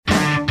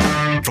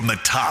from the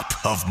top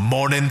of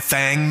Morning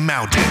Thang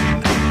Mountain.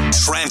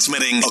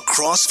 Transmitting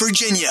across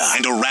Virginia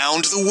and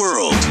around the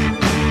world.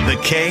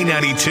 The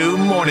K92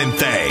 Morning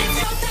Thang.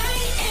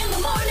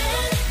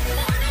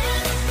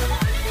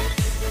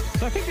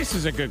 So I think this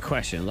is a good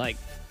question.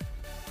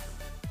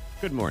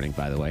 Good morning,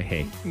 by the way.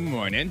 Hey.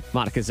 Morning.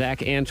 Monica,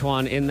 Zach,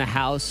 Antoine in the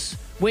house.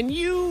 When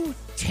you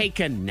take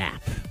a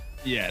nap.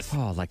 Yes.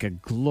 Oh, like a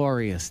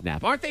glorious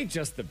nap. Aren't they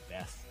just the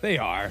best? They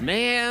are.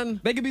 Man.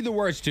 They can be the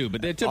worst, too,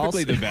 but they're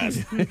typically the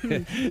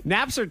best.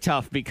 Naps are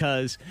tough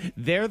because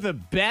they're the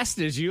best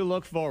as you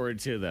look forward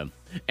to them.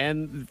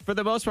 And for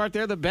the most part,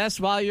 they're the best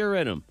while you're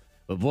in them.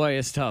 But boy,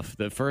 it's tough.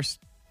 The first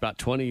about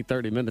 20,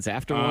 30 minutes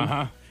after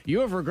one, you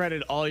have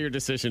regretted all your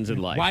decisions in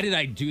life. Why did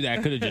I do that?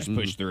 I could have just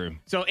pushed through.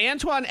 So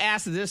Antoine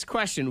asked this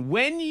question.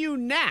 When you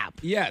nap,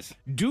 Yes.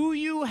 do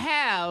you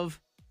have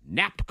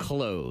nap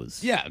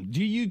clothes? Yeah.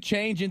 Do you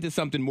change into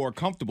something more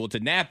comfortable to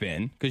nap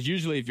in? Because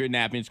usually if you're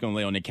napping, it's going to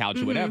lay on the couch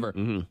or whatever.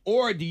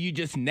 Or do you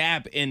just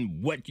nap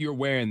in what you're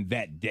wearing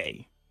that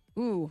day?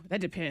 Ooh,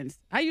 that depends.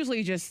 I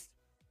usually just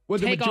Well,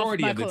 the take off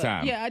majority my of the clothes.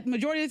 time. Yeah,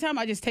 majority of the time,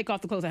 I just take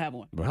off the clothes I have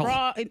on. Well.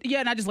 Bra,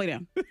 and I just lay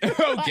down.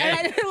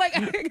 Okay.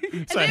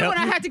 And then when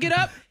I have to get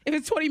up, if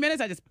it's 20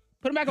 minutes, I just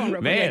put them back on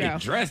real quick. Man, Now.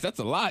 Dress, that's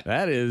a lot.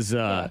 That is,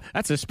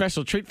 that's a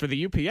special treat for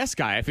the UPS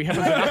guy if he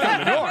happens to knock on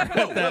the door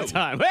at that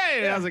time.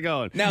 Hey, how's it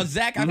going? Now,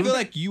 Zach, I feel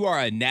like you are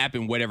a nap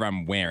in whatever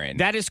I'm wearing.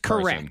 That is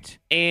person. correct.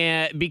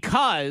 And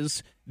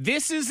because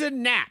this is a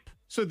nap.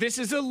 So this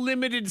is a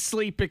limited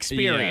sleep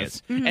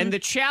experience. Yes. And the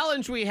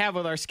challenge we have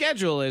with our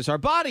schedule is our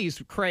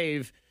bodies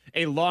crave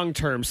a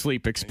long-term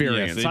sleep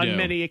experience Yes, they on do.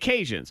 many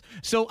occasions.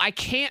 So I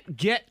can't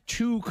get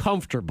too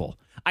comfortable.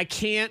 I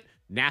can't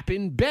nap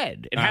in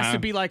bed. It has to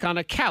be like on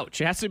a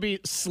couch. It has to be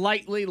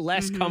slightly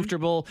less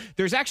comfortable.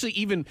 There's actually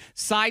even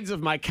sides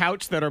of my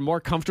couch that are more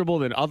comfortable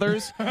than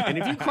others. And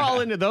if you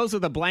crawl into those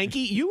with a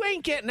blankie, you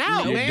ain't getting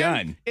out, You're man.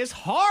 done. It's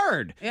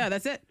hard. Yeah,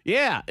 that's it.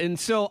 Yeah, and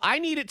so I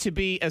need it to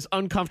be as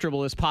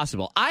uncomfortable as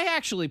possible. I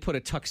actually put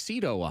a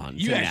tuxedo on.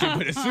 You to actually nap.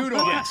 put a suit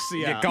on. Yes,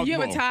 yeah. Get You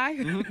have a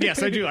comfortable. tie?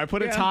 Yes, I do. I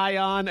put a tie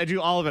on. I do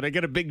all of it. I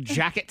get a big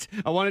jacket.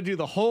 I want to do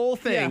the whole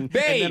thing, Yeah. and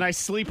Babe. then I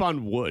sleep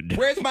on wood.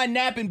 Where's my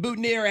napping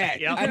boutonniere at?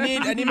 Yep.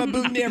 I need my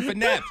boutonniere for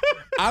naps.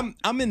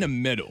 I'm in the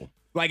middle.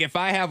 Like if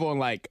I have on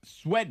like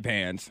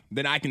sweatpants,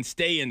 then I can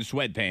stay in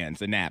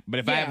sweatpants and nap.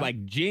 But if I have Yeah.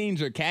 like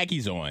jeans or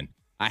khakis on,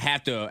 I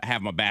have to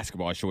have my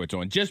basketball shorts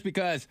on just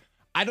because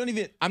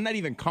I'm not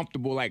even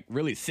comfortable like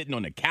really sitting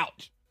on the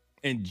couch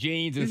in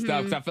jeans and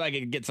stuff. Cause I feel like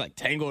it gets like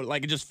tangled.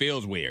 Like it just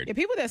feels weird. Yeah,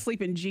 people that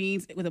sleep in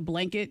jeans with a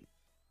blanket,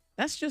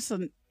 that's just I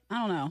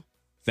don't know.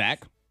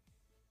 Zach?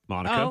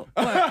 Monica. Oh,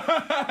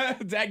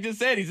 what? Zach just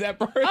said he's that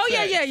person. Oh,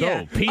 yeah.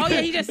 So, people, Oh, yeah,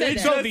 he just said that.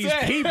 So these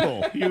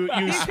people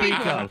you speak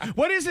people. of.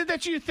 What is it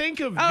that you think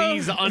of Oh.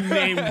 these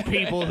unnamed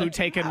people who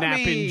take a nap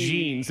in mean-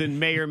 jeans and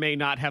may or may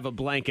not have a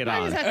blanket I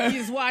on? just have to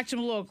just watch them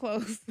a little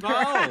close.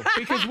 Oh,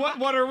 because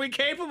what are we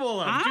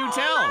capable of? I Do don't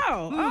tell.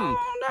 know. I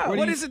don't know.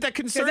 What is it that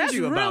 'Cause concerns that's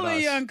you about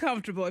really us?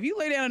 uncomfortable. If you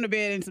lay down in the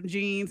bed in some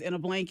jeans and a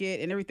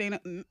blanket and everything,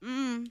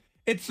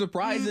 It's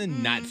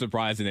surprising, not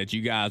surprising that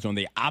you guys are on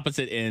the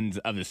opposite ends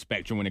of the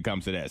spectrum when it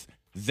comes to this.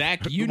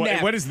 Zach, you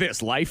nap. What is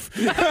this, life?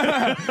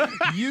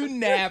 You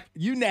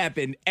nap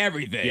in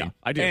everything. Yeah,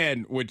 I do.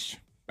 And which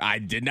I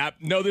did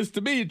not know this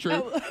to be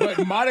true,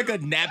 but Monica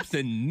naps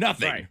in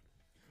nothing. Right.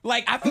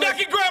 Like I feel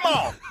Naked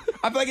grandma!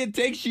 I feel like it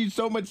takes you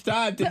so much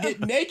time to get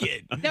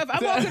naked. now if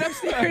I'm walking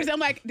upstairs, I'm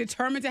like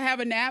determined to have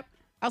a nap.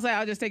 I was like,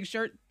 I'll just take a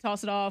shirt,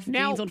 toss it off,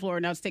 Now- jeans on the floor,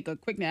 and I'll just take a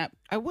quick nap.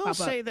 I will pop up.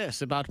 say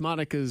this about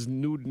Monica's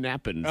nude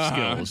napping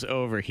skills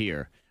over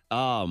here.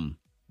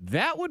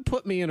 That would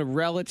put me in a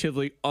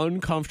relatively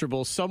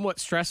uncomfortable, somewhat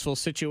stressful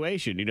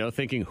situation,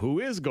 thinking who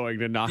is going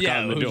to knock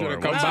on the who's door?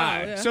 gonna come What's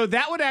by? up? yeah. So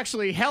that would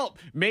actually help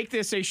make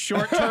this a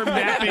short-term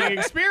napping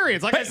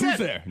experience. Like I Who's said,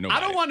 there? I Nobody.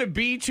 don't want to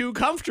be too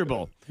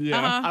comfortable.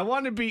 Yeah. I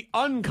want to be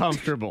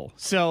uncomfortable.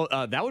 So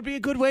that would be a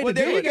good way Well, to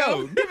do there you it.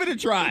 go. Give it a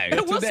try.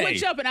 We'll today.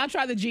 switch up and I'll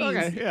try the jeans.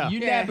 Okay, yeah. You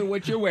Yeah. napping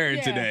what you're wearing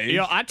Yeah. today.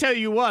 I tell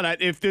you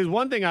what, if there's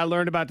one thing I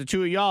learned about the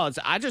two of y'all, is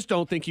I just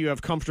don't think you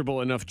have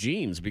comfortable enough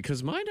jeans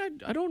because mine,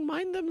 I don't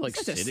mind them like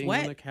Such a sitting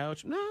sweat. on the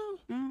couch. No.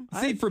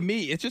 See, for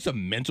me, it's just a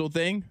mental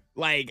thing.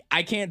 Like,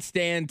 I can't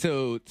stand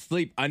to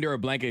sleep under a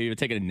blanket or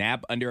take a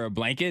nap under a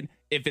blanket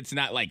if it's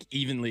not like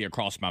evenly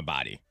across my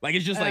body. Like,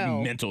 it's just like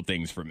Oh. mental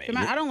things for me.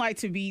 I don't like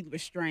to be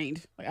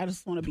restrained. Like I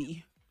just want to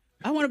be.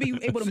 I want to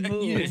be able to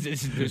move.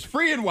 It's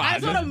free and wild. I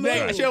just wanna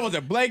move. She don't want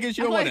a blanket.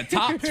 She don't want a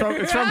top.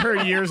 It's from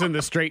her years in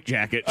the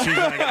straitjacket. She's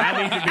like,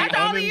 I need to After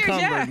all the be years,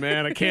 unencumbered, yeah.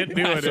 man. I can't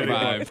do I it anymore.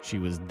 survived. She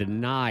was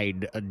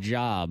denied a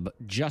job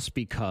just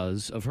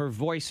because of her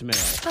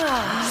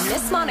voicemail.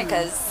 Miss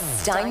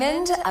Monica's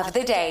Diamond of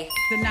the Day.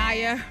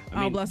 Zanaya.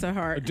 Oh, bless her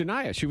heart.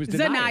 Denia. She was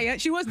denied. Zanaya.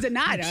 She was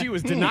denied. She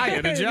was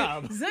denied a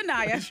job.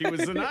 Zanaya. She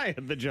was denied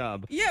the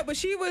job. Yeah, but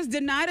she was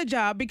denied a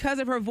job because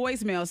of her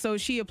voicemail. So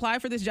she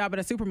applied for this job at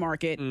a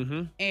supermarket,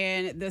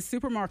 and the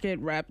supermarket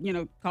rep,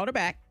 called her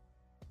back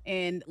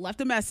and left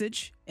a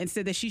message and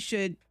said that she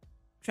should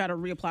try to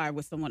reapply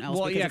with someone else.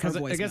 Well, yeah, because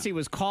because I guess he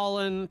was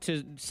calling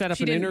to set up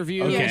She an didn't-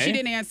 interview. Yeah, Okay. she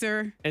didn't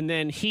answer. And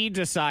then he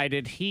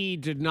decided he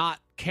did not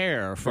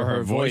care for her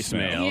her voicemail.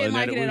 voicemail. He didn't and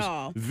that like it at was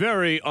all.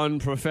 very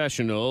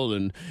unprofessional,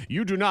 and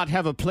you do not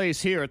have a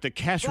place here at the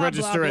cash Blah,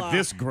 register blah, at blah.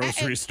 this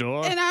grocery And-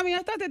 store. And I mean, I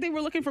thought that they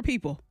were looking for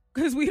people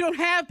because we don't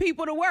have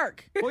people to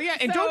work. Well, yeah,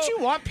 and don't you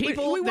want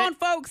people We that want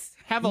folks.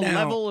 have a Now-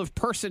 level of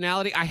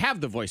personality? I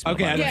have the voicemail.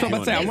 Okay, by the that's way, what I'm about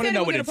to say. I They wanna said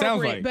know it what was it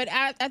sounds inappropriate, like.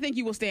 But I think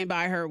you will stand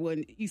by her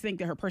when you think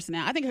that her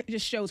personality. I think it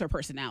just shows her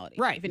personality.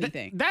 Right. If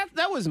anything.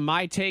 That was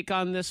my take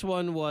on this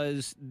one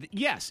was,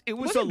 yes, it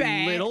was Wasn't a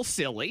bad. little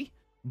silly,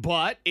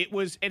 but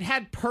it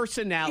had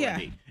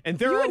personality. Yeah. And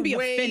there You are wouldn't be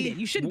ways- offended.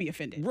 You shouldn't be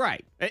offended.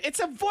 Right. It's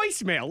a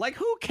voicemail. Like,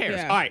 who cares?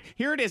 Yeah. All right,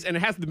 here it is, and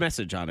it has the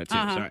message on it, too.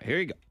 Uh-huh. So, here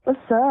you go. What's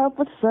up?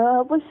 What's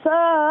up? What's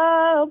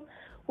up?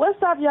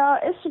 What's up, y'all?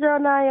 It's your girl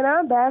Nia, and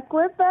I'm back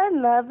with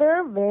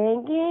another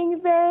banging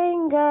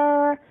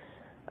banger.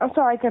 I'm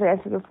sorry I couldn't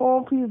answer the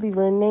phone. Please leave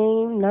your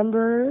name,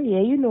 number. Yeah,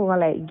 you know I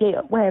like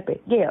Gail. What happened?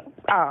 Gail.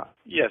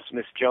 Yes,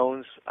 Miss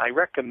Jones. I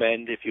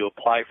recommend if you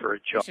apply for a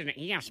job.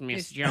 Yes,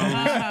 Miss Jones.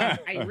 Uh-huh.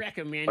 I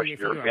recommend Or if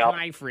you're you available.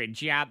 apply for a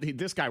job.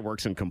 This guy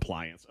works in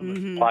compliance.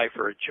 Apply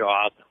for a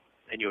job,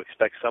 and you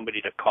expect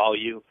somebody to call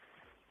you,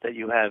 that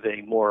you have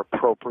a more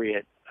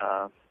appropriate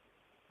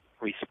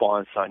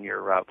response on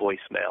your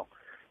voicemail.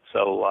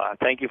 So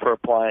thank you for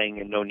applying,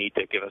 and no need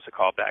to give us a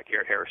call back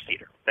here at Harris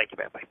Teeter. Thank you,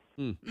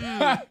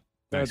 bye-bye.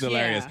 That's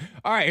hilarious. Yeah.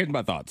 All right, here's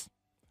my thoughts.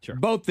 Sure.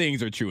 Both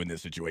things are true in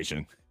this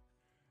situation.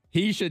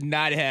 He should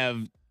not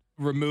have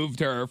removed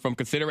her from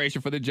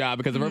consideration for the job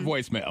because of her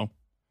voicemail.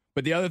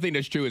 But the other thing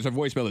that's true is her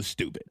voicemail is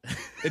stupid.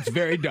 It's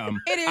very dumb.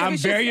 It is, I'm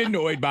it's very just-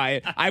 annoyed by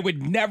it. I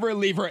would never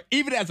leave her,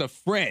 even as a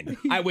friend.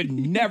 I would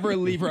never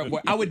leave her.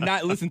 I would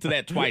not listen to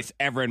that twice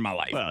ever in my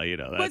life. Well, you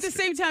know, But at that's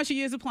the same time,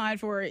 she is applying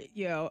for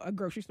a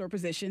grocery store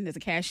position as a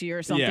cashier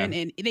or something, Yeah.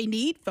 and they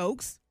need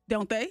folks,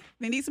 don't they?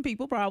 They need some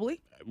people, probably.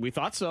 we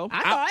thought so.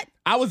 I thought.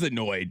 I was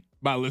annoyed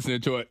by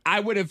listening to it. I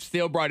would have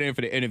still brought it in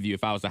for the interview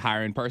if I was a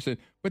hiring person,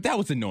 but that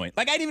was annoying.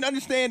 Like, I didn't even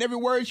understand every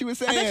word she was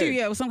saying. I thought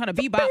it was some kind of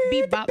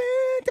bebop.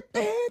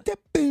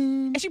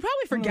 And she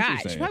probably forgot.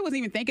 She saying. probably wasn't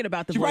even thinking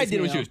about the She voicemail. probably did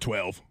it when she was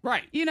 12.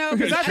 Right. You know,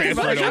 because Just I think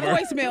transferred about over.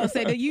 my voicemail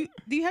said, do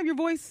you have your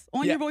voice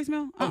on Yeah. your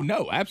voicemail? Oh,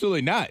 no,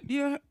 absolutely not.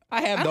 Yeah.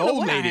 I have I the don't know old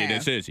what I lady have.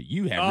 that says,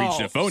 you have reached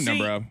the phone see,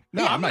 number of.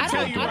 No, yeah, I'm not I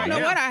telling don't- you I right don't know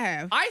now. what I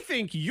have. I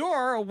think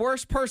you're a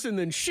worse person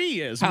than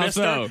she is, How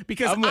mister. so?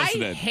 Because I'm I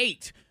listening.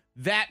 hate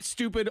that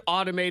stupid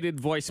automated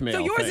voicemail. So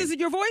yours thing. is it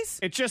your voice?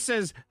 It just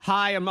says,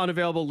 "Hi, I'm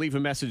unavailable. Leave a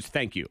message.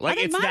 Thank you." Like I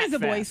think it's mine that is the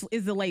fast. voice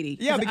is the lady.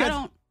 Yeah, because I I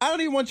don't.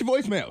 don't even want your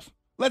voicemails.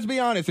 Let's be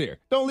honest here.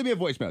 Don't leave me a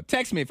voicemail.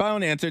 Text me. If I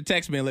don't answer,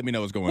 text me and let me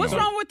know what's going What's on.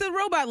 wrong with the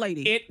robot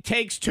lady? It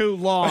takes too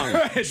long.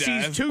 It She's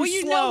does. too Well,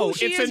 you know slow. who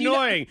she It's is. You know-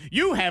 annoying.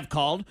 You have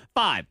called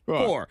 5,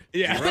 Well, 4,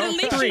 yeah. zero, But at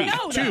least you 3, know,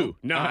 though. 2,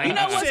 9, You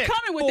know what's 6,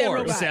 coming with that 4,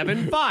 robot.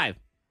 7, 5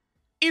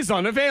 is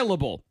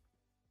unavailable.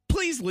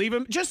 Please leave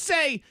him. Just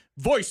say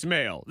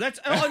voicemail. That's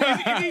all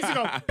it needs to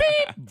go.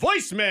 Beep,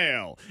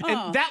 voicemail, Oh.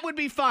 and that would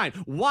be fine.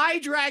 Why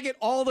drag it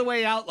all the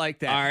way out like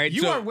that? All right,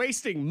 you so- are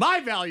wasting my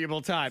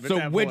valuable time. At So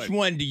that which point.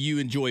 one do you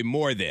enjoy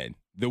more then?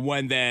 The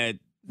one that,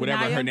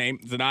 whatever Zanaya? her name,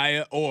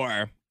 Zanaya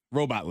or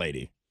Robot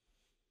Lady?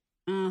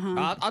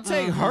 I'll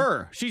take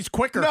her. She's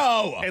quicker.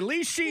 No. At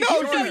least she's No,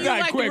 shorter. she's you not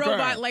like quicker. the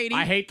robot lady?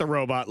 I hate the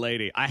robot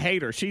lady. I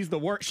hate her. She's the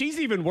worst. She's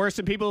even worse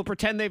than people who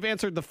pretend they've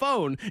answered the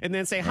phone and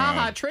then say, "Ha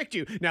ha, tricked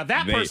you." Now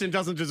that They- person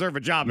doesn't deserve a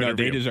job No,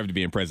 interview. they deserve to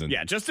be in prison.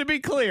 Yeah, just to be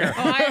clear.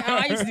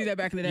 I used to do that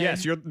back in the day.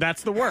 Yes,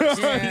 that's the worst.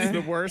 Yeah. It's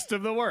the worst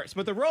of the worst.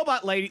 But the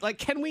robot lady, like,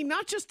 can we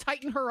not just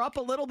tighten her up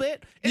a little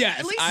bit? Yes,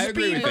 At least I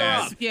agree speed with her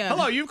that. up. Yeah.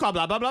 Hello, you've called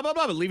blah blah blah blah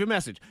blah. Leave a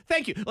message.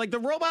 Thank you. Like the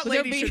robot Would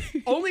there lady be-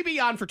 should only be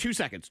on for 2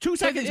 seconds. 2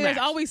 seconds There's max.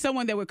 always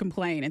someone that would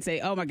complain and say,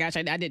 "Oh my gosh,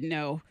 I didn't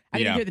know. I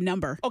didn't Yeah. hear the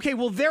number." Okay,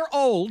 well, they're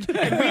old,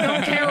 and we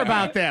don't care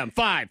about them.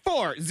 5,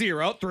 4,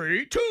 0,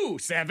 3, 2,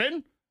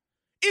 7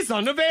 is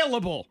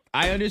unavailable.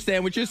 I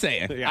understand what you're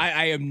saying. Yeah.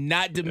 I am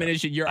not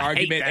diminishing your I hate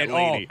argument that at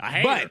all. lady. I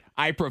hate but her.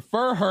 I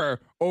prefer her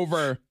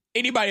over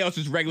anybody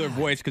else's regular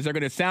voice because they're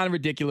going to sound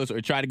ridiculous or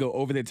try to go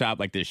over the top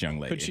like this young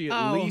lady. Could she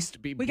at Oh,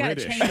 least be we gotta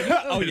British? change it.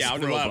 Oh, yeah, I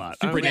would love robot.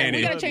 Super I mean, Nanny.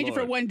 We gotta good change it for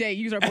Lord. one day.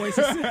 Use our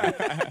voices.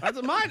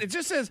 That's mine. It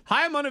just says,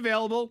 "Hi, I'm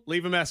unavailable.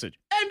 Leave a message."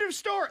 End of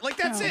story. Like,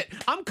 that's Oh. it.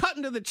 I'm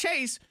cutting to the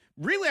chase.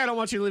 Really, I don't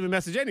want you to leave a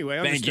message anyway.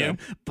 I Thank you.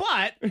 understand.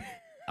 But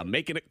I'm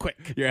making it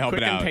quick. You're helping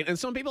quick and out. pain- And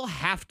some people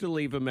have to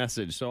leave a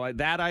message. So I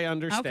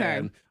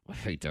understand. I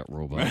hate that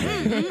robot. I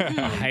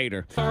hate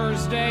her.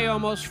 Thursday,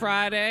 almost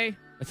Friday,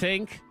 I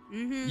think.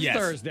 Yes.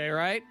 Thursday,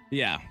 right?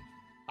 Yeah.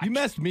 You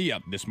messed me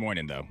up this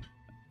morning, though.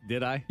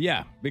 Did I?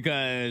 Yeah,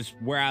 because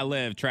where I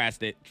live, trash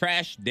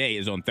day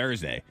is on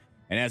Thursday.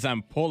 And as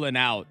I'm pulling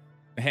out,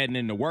 heading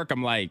into work,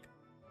 I'm like,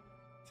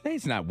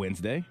 today's not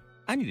Wednesday.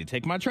 I need to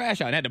take my trash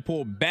out. I had to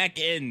pull back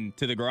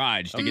into the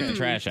garage to get the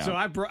trash out. So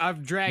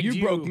I've dragged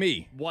You broke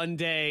me. one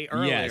day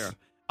earlier. Yes.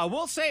 I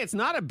will say it's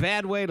not a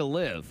bad way to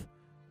live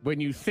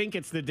when you think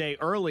it's the day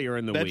earlier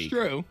in the That's week.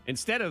 true.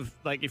 Instead of,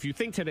 like, if you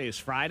think today is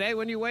Friday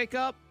when you wake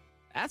up,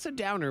 That's a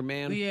downer,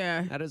 man.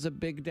 Yeah. That is a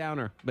big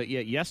downer. But yeah,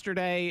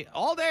 yesterday,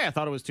 all day, I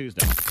thought it was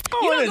Tuesday. I You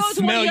don't want go to to one of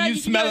smell your- you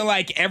smelling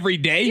like every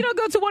day. You don't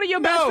go to one of your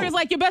best No. friends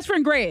like your best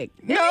friend Greg.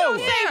 No. You don't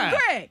say, Yeah.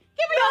 Greg,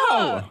 give me a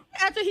hug.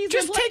 After he's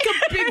Just been take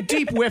a big,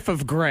 deep whiff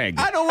of Greg.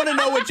 I don't want to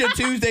know what your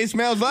Tuesday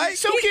smells like.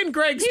 Soak in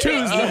Greg's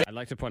Tuesday. I'd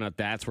like to point out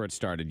that's where it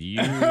started.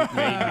 You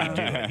made me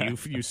do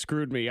it. You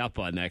screwed me up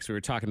on next. We were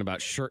talking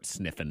about shirt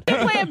sniffing.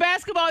 playing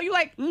basketball. You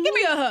like, give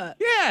me a hug.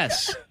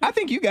 Yes. I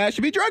think you guys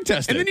should be drug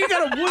tested. And then you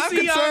got a wussy I'm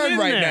concerned in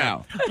right there.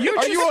 now. You're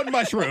Are just- you on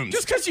mushrooms?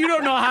 Just because you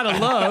don't know how to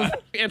love.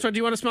 Antoine, do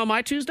you want to smell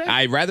my Tuesday?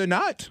 I'd rather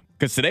not.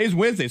 Because today's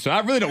Wednesday, so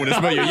I really don't want to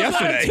smell your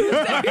yesterday.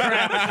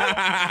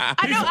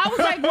 I know. I was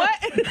like,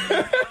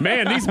 what?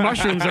 Man, these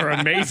mushrooms are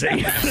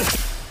amazing.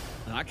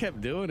 I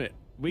kept doing it.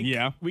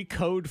 We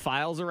code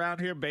files around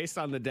here based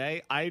on the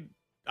day. I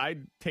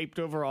taped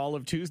over all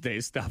of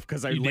Tuesday's stuff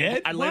because I did?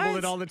 labeled What?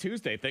 it all the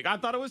Tuesday thing. I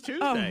thought it was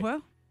Tuesday. Oh,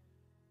 well.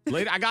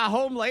 Later, I got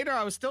home later.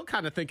 I was still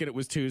kind of thinking it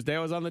was Tuesday. I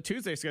was on the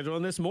Tuesday schedule,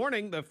 and this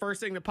morning, the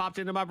first thing that popped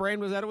into my brain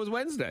was that it was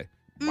Wednesday.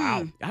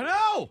 Wow, I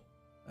know.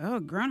 Oh,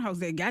 Groundhog's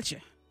Day got you.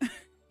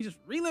 You just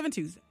reliving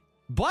Tuesday.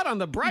 But on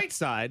the bright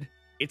side,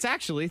 it's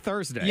actually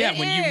Thursday. Yeah, It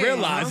when you is.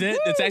 realize it,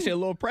 it's Woo. actually a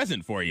little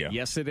present for you.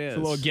 Yes, it is. a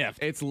little gift.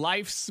 It's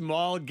life's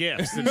small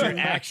gifts that you're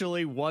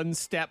actually one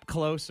step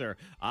closer.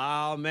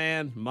 Oh,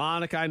 man.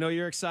 Monica, I know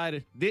you're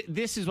excited.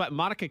 This is what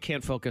Monica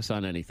can't focus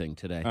on anything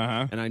today.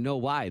 Uh-huh. And I know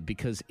why.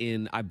 Because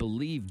in, I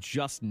believe,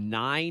 just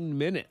 9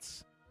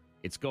 minutes,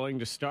 it's going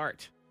to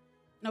start.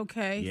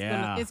 Okay.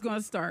 Yeah. It's going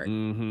to start.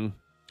 Mm-hmm.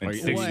 At Are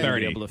you going to be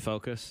 6:30. able to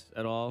focus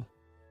at all?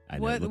 I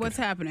know, look What's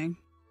at- happening?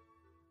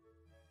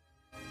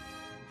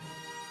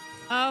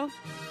 Oh,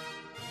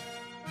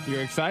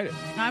 You're excited?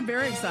 I'm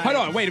very excited. Hold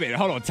on, wait a minute.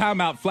 Hold on.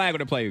 Timeout flag on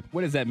the play.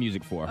 What is that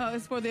music for? Oh,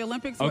 it's for the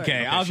Olympics. What?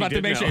 okay, I was she about to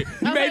did make know.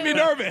 sure. You made me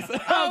nervous.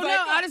 Oh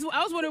no,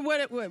 I was wondering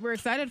what we're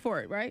excited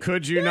for it, right?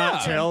 Could you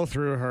not Yeah. tell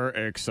through her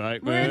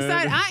excitement? We're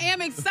excited. I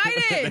am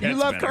excited. You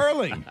love better.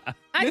 curling.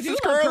 I This do is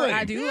love curling.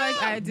 I do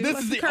like. I do. This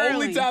like is the curling.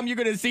 only time you're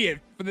going to see it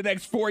for the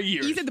next 4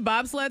 years. You said the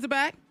bobsleds are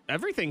back.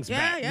 Everything's Yeah,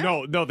 back. yeah.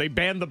 No, they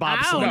banned the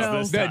I don't bobsleds know.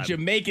 this the time.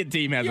 Jamaican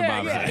team has a Yeah,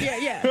 bobsled.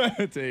 yeah.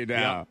 I'll tell you now.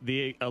 Yeah,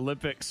 the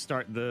Olympics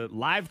start. The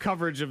live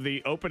coverage of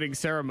the opening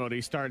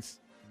ceremony starts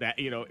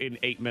in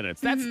 8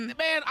 minutes. That's Mm-hmm.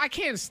 man, I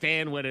can't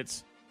stand when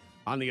it's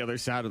on the other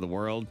side of the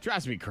world.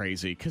 Drives me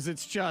crazy because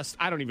it's just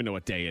I don't even know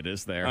what day it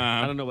is there. Uh-huh.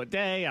 I don't know what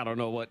day. I don't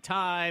know what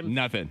time.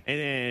 Nothing. And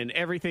then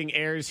everything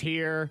airs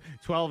here.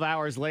 12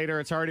 hours later,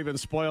 it's already been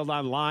spoiled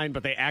online,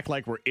 but they act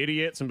like we're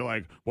idiots and be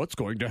like, "What's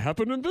going to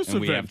happen in this And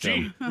we event?" have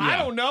to- Gee, I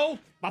don't know.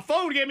 My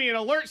phone gave me an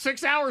alert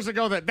 6 hours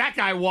ago that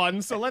guy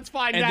won, so let's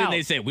find And out. then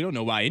they say, we don't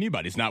know why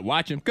anybody's not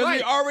watching because we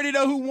Right. already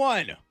know who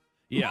won.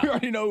 Yeah. We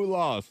already know who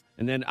lost.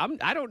 And then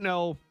I don't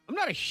know. I'm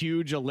not a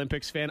huge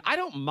Olympics fan. I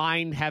don't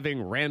mind having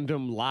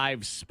random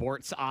live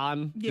sports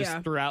on Yeah.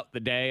 just throughout the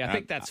day. I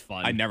think that's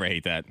fun. I never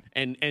hate that.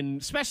 and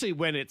especially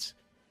when it's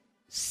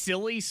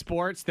silly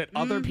sports that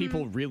other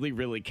people really,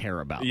 really care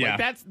about. Yeah.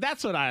 Like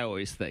that's what I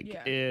always think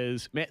Yeah.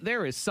 is man,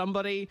 there is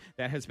somebody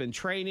that has been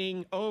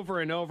training over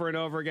and over and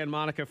over again,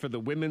 Monica, for the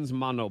women's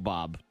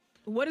monobob.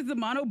 What is the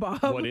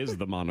monobob? What is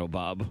the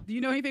monobob? Do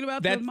you know anything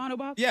about the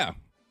monobob? Yeah.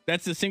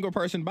 That's the single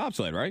person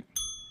bobsled, right?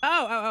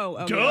 Oh.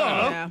 Okay. Duh.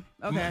 Yeah.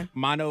 Okay.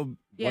 Mono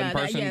Yeah.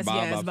 one person yes.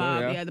 bobsled,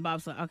 Bob. yeah. Yeah. The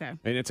bobsled. Okay.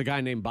 And it's a guy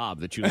named Bob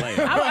that you lay.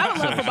 I would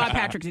love for Bob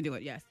Patrick to do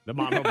it. Yes. The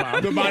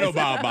monobob. The mono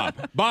bob.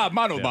 Bob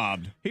mono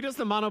bobbed. He does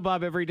the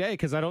monobob every day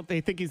because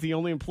they think he's the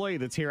only employee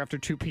that's here after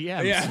 2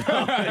 p.m.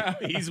 Yeah.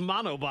 So he's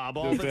monobob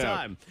all the Yeah.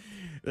 time.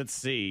 Let's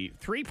see,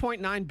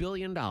 $3.9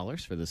 billion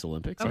for this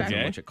Olympics. That's Okay.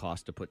 how much it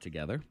costs to put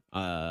together.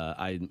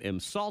 I am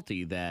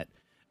salty that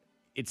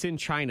it's in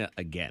China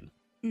again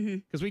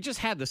because we just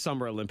had the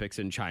Summer Olympics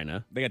in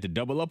China. They got to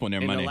double up on their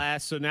In money. the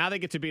last, so now they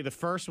get to be the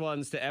first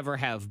ones to ever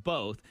have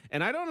both.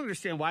 And I don't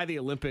understand why the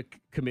Olympic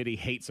Committee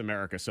hates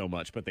America so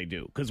much, but they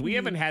do because we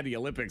haven't had the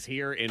Olympics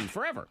here in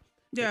forever.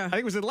 Yeah. I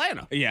think it was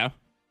Atlanta. Yeah.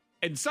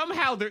 And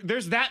somehow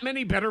there's that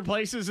many better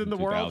places in the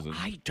world. 2000.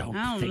 I don't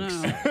I don't think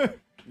know. so.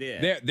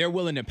 Yeah. They're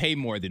willing to pay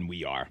more than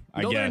we are,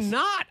 I No, guess. they're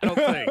not. I don't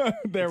think.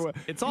 They're-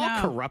 It's all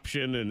No.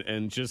 corruption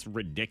and just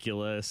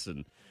ridiculous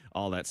and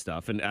all that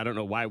stuff. And I don't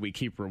know why we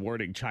keep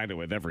rewarding China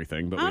with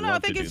everything, but I don't we know. I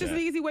love think to it's do just that.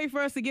 an easy way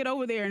for us to get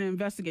over there and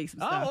investigate some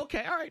stuff. Oh,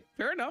 okay. All right.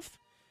 Fair enough.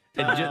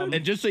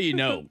 And just so you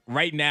know,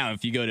 right now,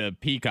 if you go to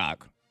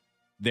Peacock,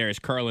 there's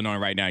curling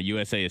on right now.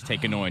 USA is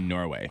taking on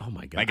Norway. Oh,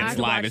 my God. Like I it's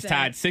can live. watch It's that.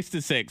 tied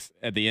 6-6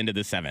 at the end of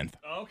the 7th.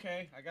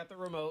 Okay. I got the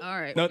remote. All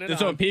right. No, Put it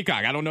it's on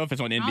Peacock. I don't know if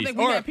it's on don't NBC think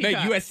we or have no,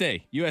 Peacock.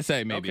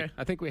 USA maybe. Okay.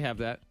 I think we have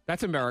that.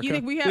 That's America. You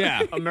think we have?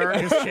 Yeah.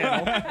 America's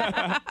channel.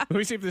 Let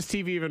me see if this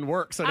TV even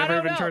works. I I never don't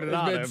even know. turned it It's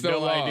on. been I have so no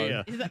long.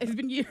 idea. It's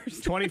been years.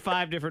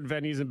 25 different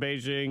venues in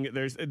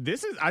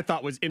Beijing. I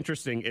thought was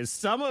interesting is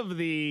some of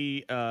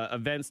the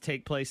events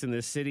take place in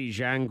this city,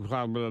 Zhang,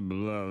 blah, blah,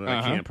 blah,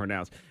 I can't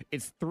pronounce.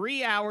 It's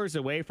 3 hours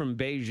away from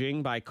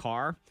Beijing by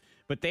car,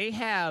 but they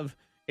have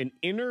an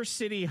inner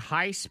city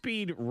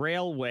high-speed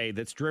railway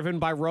that's driven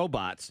by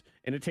robots,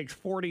 and it takes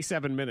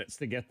 47 minutes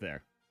to get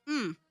there.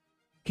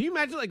 Can you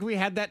imagine like we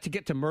had that to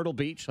get to Myrtle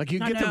Beach? Like you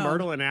I get to know.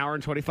 Myrtle in an hour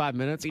and 25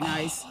 minutes? Be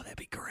nice. Oh, that'd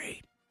be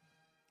great.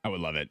 I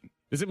would love it.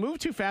 Does it move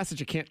too fast that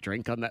you can't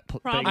drink on that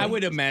thing? Probably. I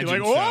would imagine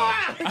You're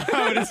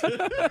like,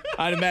 so.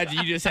 I'd imagine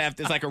you just have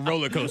to, it's like a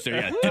roller coaster.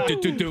 Yeah. And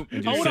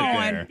just Hold sit on.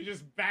 there. You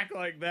just back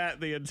like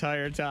that the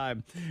entire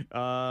time.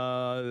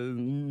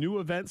 New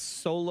events,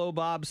 solo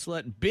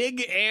bobsled,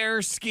 big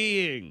air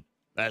skiing.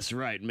 That's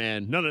right,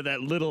 man. None of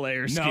that little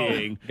air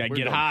skiing. Gotta We're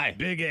get going high.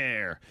 Big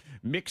air.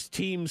 Mixed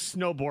team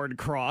snowboard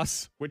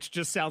cross, which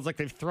just sounds like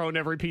they've thrown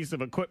every piece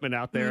of equipment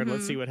out there, and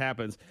let's see what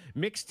happens.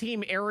 Mixed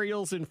team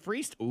aerials and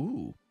freestyle.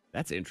 Ooh,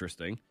 that's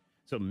interesting.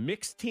 So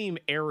mixed team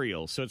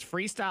aerials. So it's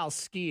freestyle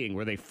skiing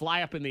where they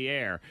fly up in the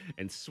air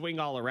and swing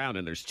all around,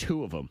 and there's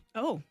two of them.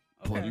 Oh,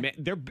 Boy, okay. man,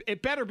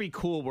 it better be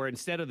cool where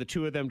instead of the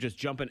two of them just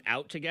jumping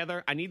out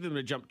together, I need them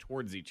to jump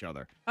towards each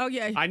other. Oh,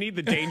 yeah. I need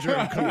the danger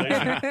of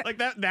collision. Like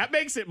that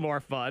makes it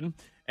more fun.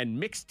 And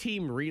mixed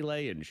team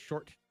relay and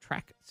short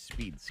track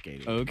speed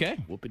skating. Okay.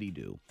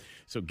 Whoopity-doo.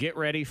 So get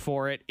ready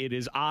for it. It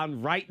is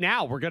on right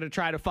now. We're going to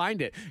try to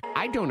find it.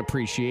 I don't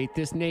appreciate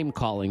this name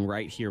calling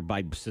right here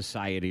by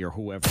society or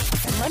whoever.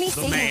 Money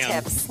saving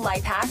man. tips,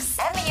 life hacks,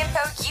 and the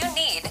info you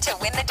need to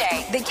win the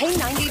day. The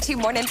K92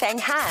 Morning Thing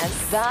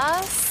has the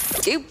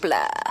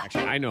Dupla.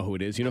 Actually, I know who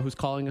it is. You know who's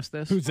calling us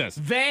this? Who's this?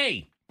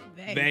 They.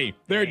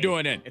 They're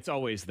doing it. It's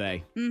always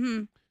they.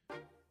 Mm-hmm.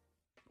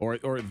 Or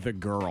the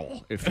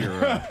girl, if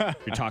you're if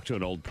you talk to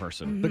an old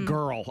person. The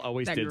girl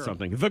always That did girl.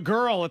 something. The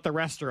girl at the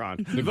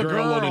restaurant. The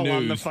girl on the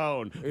on the news.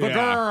 phone. The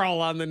Yeah.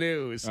 girl on the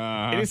news.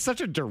 Uh-huh. It is such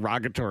a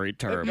derogatory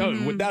term. No,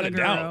 without the a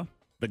girl. doubt.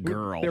 The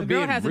girl. They're girl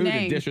being has a rude and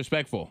name.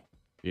 disrespectful.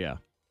 Yeah.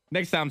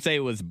 Next time, say it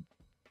was.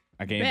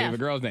 I can't think of a Beth.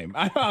 girl's name.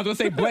 I was gonna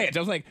say Blanche. I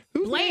was like,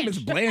 whose name is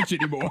Blanche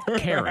anymore?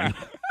 Karen.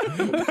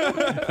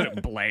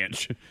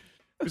 Blanche.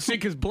 See,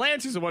 because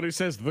Blanche is the one who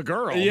says the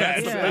girl.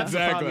 Yes, That's the problem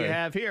exactly. you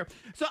have here.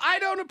 So I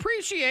don't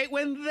appreciate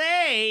when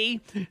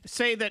they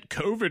say that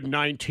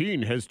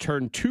COVID-19 has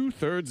turned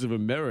 2/3 of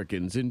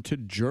Americans into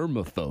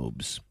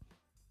germaphobes.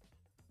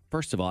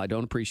 First of all, I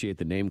don't appreciate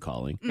the name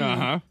calling.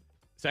 Uh-huh.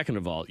 Second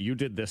of all, you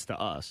did this to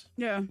us.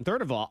 Yeah.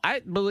 Third of all, I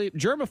believe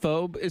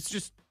germaphobe is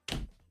just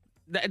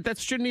that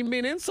shouldn't even be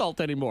an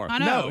insult anymore. I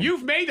know. No,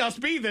 you've made us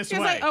be this It's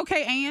way. like,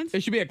 okay, and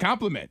It should be a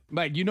compliment.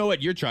 Like, you know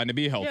what? You're trying to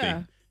be healthy.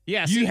 Yeah.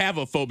 Yes. You have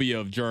a phobia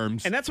of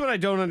germs. And that's what I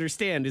don't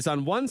understand is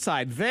on one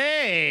side,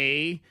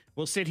 they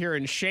will sit here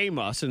and shame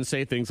us and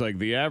say things like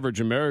the average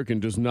American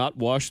does not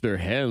wash their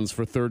hands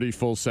for 30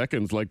 full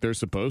seconds like they're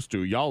supposed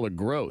to. Y'all are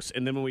gross.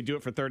 And then when we do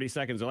it for 30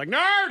 seconds, they're like,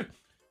 nerd!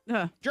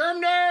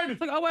 Germ nerd! It's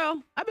like, oh,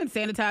 well, I've been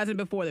sanitizing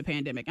before the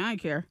pandemic. I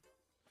don't care.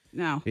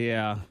 No.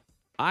 Yeah.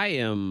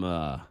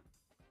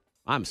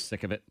 I'm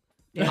sick of it.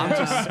 Yeah.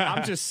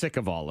 I'm just sick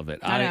of all of it.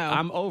 I know.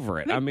 I'm over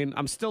it. I mean,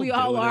 I'm still We doing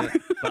all are.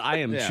 it, but I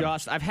am Yeah.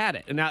 I've had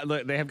it. And now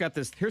look, they have got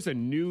this. Here's a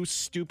new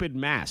stupid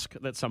mask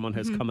that someone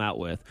has come out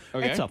with.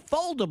 Okay. It's a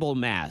foldable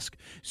mask.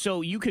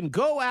 So you can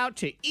go out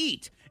to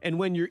eat. And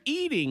when you're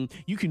eating,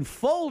 you can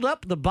fold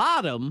up the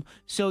bottom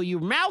so your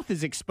mouth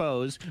is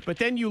exposed, but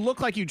then you look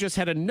like you just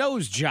had a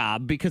nose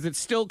job because it's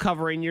still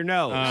covering your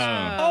nose.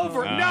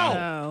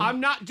 No,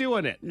 I'm not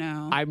doing it.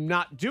 No. I'm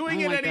not doing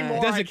I it don't like that.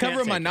 anymore. Does I it can't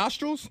cover my take it.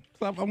 nostrils?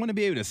 I want to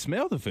be able to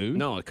smell the food.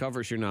 No, it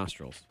covers your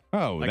nostrils.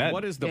 Oh, Like, that,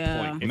 what is the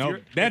Yeah. point? If No,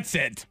 you're- that's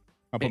it.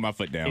 I'll put my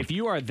foot down. If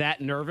you are that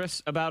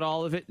nervous about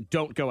all of it,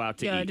 don't go out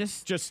to Yeah, eat.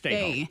 just stay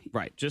stay. home.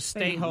 Right. Just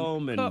stay Stay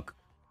home and Cook.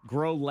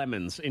 grow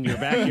lemons in your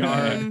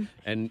backyard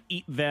and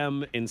eat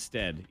them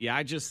instead. Yeah,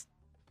 I just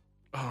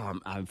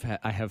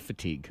I have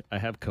fatigue. I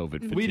have COVID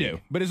fatigue. we do.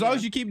 But as long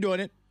as you keep doing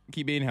it,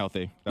 keep being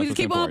healthy. That's We just what's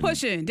keep on important.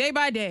 pushing day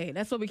by day.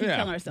 That's what we keep Yeah.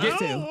 telling ourselves, Get-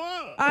 too.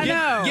 I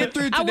know. Get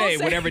through I will today,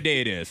 say- whatever day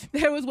it is.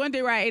 There was one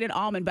day where I ate an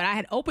almond, but I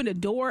had opened a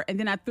door and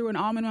then I threw an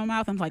almond in my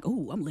mouth. I'm like,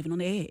 ooh, I'm living on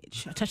the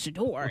edge. I touched the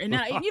door. And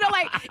I,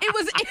 it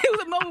was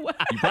a moment where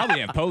You probably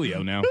have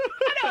polio now.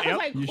 I was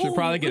like, You should ooh.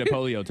 probably get a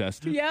polio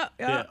test. Yeah.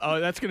 Yeah. Oh,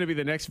 that's going to be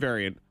the next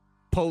variant.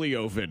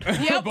 Poliovid.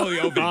 Yep.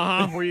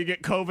 Poliovid. Where you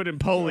get COVID and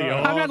polio I'm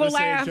all not at the gonna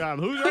same laugh. time.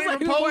 Who's I was ready like,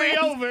 for who's wearing-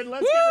 poliovid?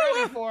 Let's Woo! get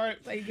ready for it.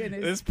 Thank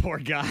goodness. This poor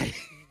guy.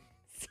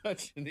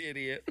 Such an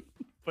idiot.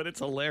 But it's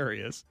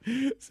hilarious.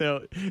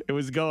 So it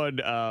was going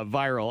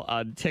viral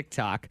on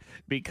TikTok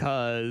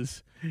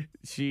because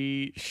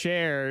she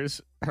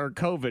shares her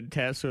COVID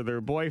test with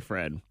her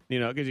boyfriend. You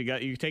know, because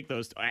you take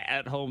those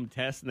at-home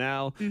tests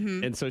now,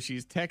 and so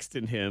she's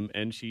texting him,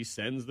 and she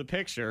sends the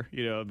picture.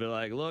 You know, be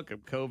like, "Look, I'm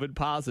COVID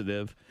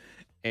positive,"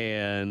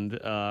 and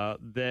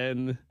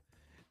then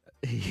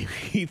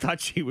he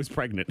thought she was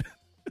pregnant.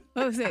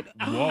 What was it?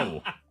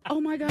 Whoa. Oh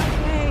my gosh,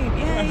 babe.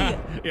 Yay.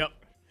 Yep.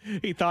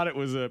 He thought it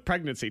was a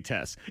pregnancy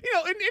test. You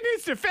know, in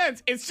his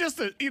defense, it's just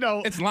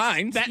It's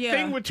lines. that Yeah.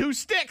 thing with two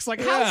sticks. Like,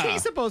 how's Yeah. he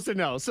supposed to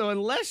know? So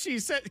unless she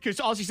said,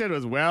 because all she said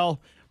was, well,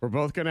 we're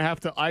both going to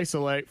have to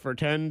isolate for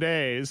 10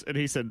 days. And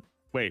he said,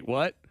 wait,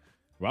 what?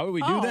 Why would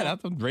we do that?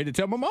 I'm ready to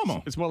tell my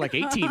mama. It's more like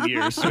 18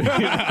 years. We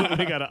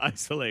got to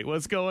isolate.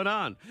 What's going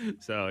on?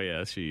 So,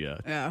 yeah, she...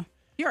 Yeah.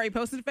 You already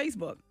posted to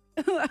Facebook.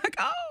 Like,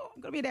 oh.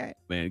 I'm going to be a dad.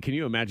 Man, can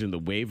you imagine the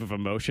wave of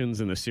emotions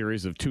in the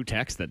series of 2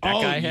 texts that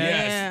guy had?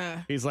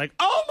 Yeah. He's like,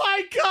 oh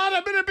my God,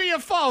 I'm going to be a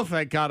father.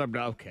 Thank God I'm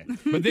not. Okay.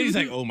 But then he's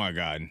like, oh my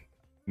God,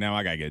 now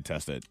I got to get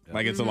tested.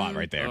 Like, it's a lot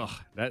right there. Ugh,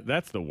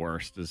 that's the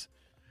worst.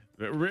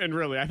 And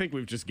really, I think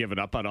we've just given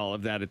up on all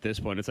of that at this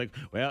point. It's like,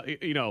 well,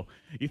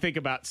 you think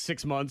about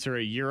 6 months or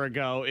a year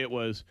ago, it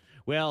was,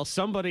 well,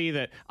 somebody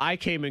that I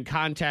came in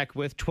contact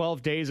with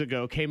 12 days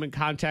ago came in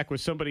contact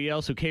with somebody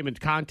else who came in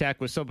contact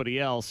with somebody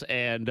else.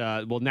 And,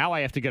 well, now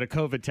I have to get a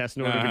COVID test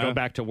in order to go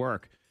back to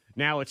work.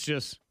 Now it's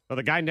just, well,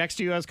 the guy next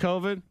to you has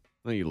COVID?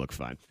 Well, you look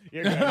fine.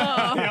 You're good.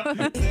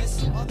 Yep.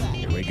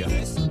 Here we go.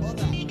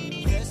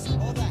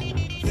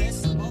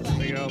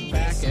 We go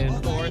back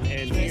and forth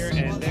and here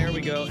and there.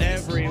 We go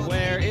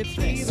everywhere. It's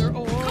either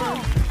or.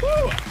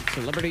 Woo!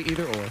 Celebrity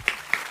either or.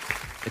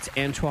 It's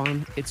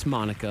Antoine, it's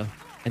Monica,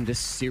 and a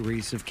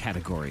series of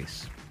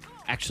categories.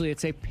 Actually,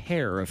 it's a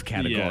pair of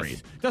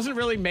categories. Yes. Doesn't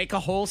really make a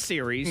whole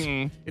series.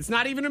 It's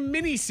not even a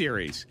mini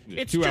series.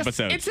 It's 2 just,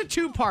 episodes. It's a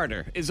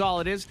 2-parter is all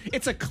it is.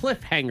 It's a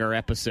cliffhanger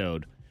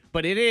episode.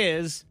 But it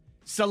is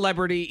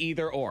celebrity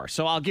either or.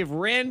 So I'll give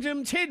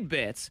random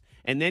tidbits,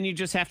 and then you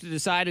just have to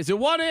decide, is it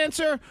one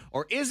answer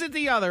or is it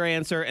the other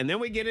answer? And then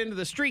we get into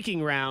the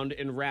streaking round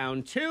in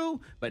round 2.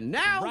 But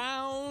now,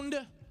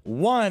 Round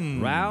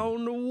 1.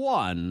 round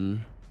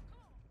 1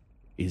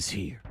 is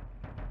here.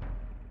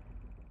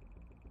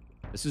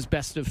 This is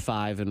best of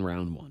 5 in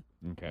round 1.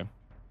 Okay.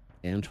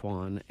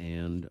 Antoine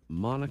and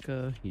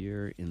Monica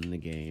here in the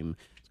game.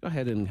 Let's go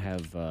ahead and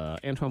have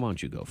Antoine, why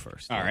don't you go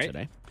first All right.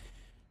 today?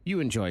 You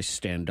enjoy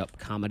stand-up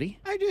comedy.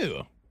 I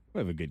do. We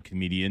have a good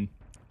comedian.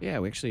 Yeah,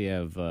 we actually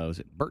have, was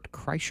it Bert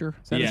Kreischer?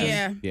 Is that Yes. his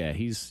name? Yeah. Yeah,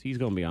 he's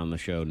going to be on the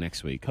show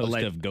next week. Host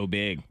of Go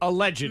Big.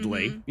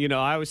 Allegedly. You know,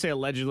 I always say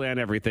allegedly on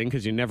everything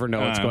because you never know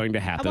what's going to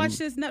I happen. watched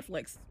this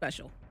Netflix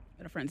special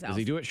at a friend's house. Does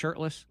he do it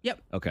shirtless?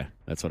 Yep. Okay,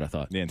 that's what I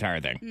thought. The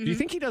entire thing. Do you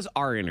think he does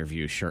our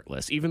interview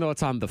shirtless, even though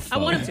it's on the I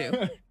phone? want him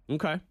to.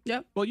 Okay.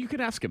 Yep. Well, you can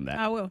ask him that.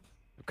 I will.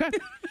 Okay.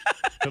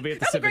 He'll be at the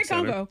That's a Civic great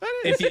Center. combo.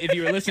 If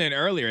you were listening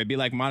earlier, it'd be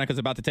like Monica's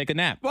about to take a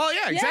nap. Well,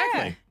 yeah,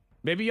 exactly. Yeah.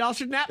 Maybe y'all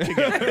should nap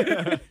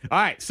together. All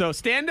right, so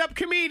stand-up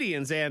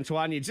comedians,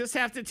 Antoine. You just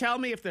have to tell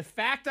me if the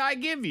fact I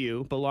give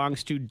you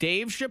belongs to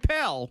Dave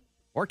Chappelle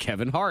or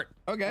Kevin Hart.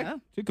 Okay.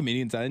 2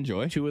 comedians I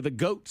enjoy. 2 of the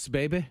goats,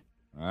 baby.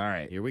 All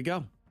right. Here we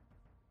go.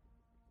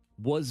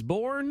 Was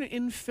born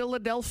in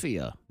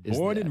Philadelphia. Is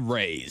Born that and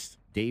raised.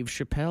 Dave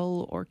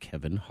Chappelle or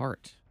Kevin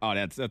Hart? Oh,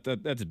 that's a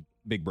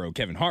big bro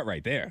Kevin Hart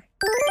right there.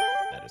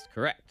 That is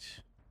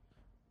correct.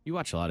 You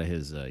watch a lot of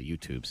his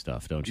YouTube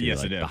stuff, don't you? Yes,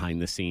 like I do.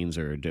 behind the scenes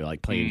or do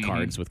like playing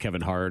cards with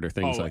Kevin Hart or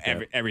things like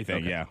that?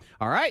 Everything, Okay. yeah.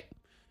 All right.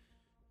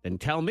 Then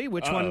tell me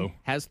which one Uh-oh.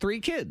 has 3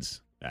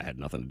 kids. That had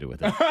nothing to do with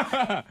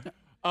that.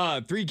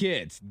 3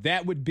 kids.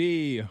 That would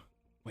be.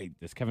 Wait,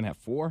 does Kevin have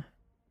 4?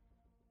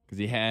 Because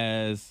he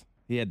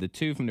had the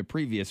 2 from the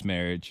previous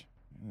marriage.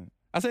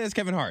 I say that's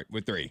Kevin Hart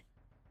with 3.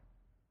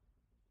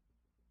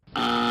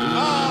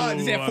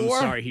 Does he have 4?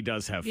 I'm sorry, he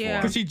does have 4. Yeah.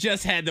 Because he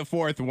just had the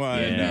 4th one.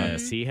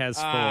 Yes, he has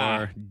 4.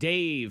 Ah.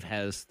 Dave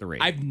has 3.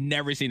 I've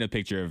never seen a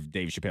picture of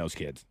Dave Chappelle's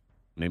kids.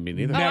 Maybe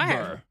neither. Oh, I Never.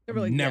 have. They're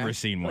really- Never yeah,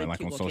 seen one really like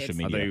cute on little social kids.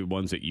 Are media. they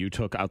ones that you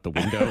took out the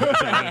window? Is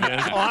that what it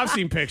is? Oh, I've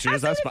seen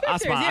pictures. I've seen I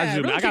pictures, yeah,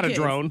 zoomed. really I got a cute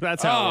drone.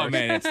 That's how it Oh, works.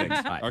 man, that stinks.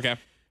 All right. Okay.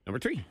 Number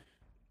 3.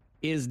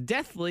 Is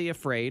deathly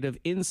afraid of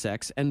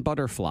insects and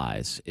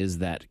butterflies. Is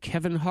that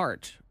Kevin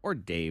Hart or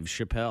Dave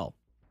Chappelle?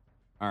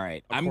 All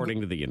right.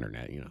 According to the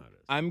internet, you know how it is.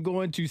 I'm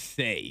going to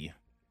say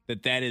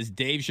that is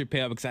Dave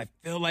Chappelle because I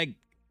feel like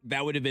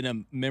that would have been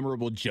a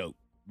memorable joke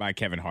by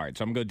Kevin Hart.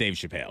 So I'm going to go Dave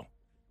Chappelle.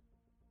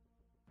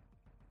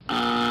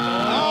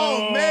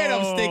 Oh, man,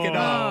 I'm sticking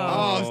up.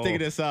 Oh, I'm sticking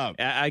this up.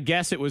 I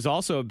guess it was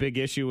also a big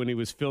issue when he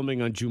was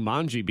filming on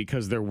Jumanji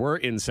because there were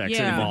insects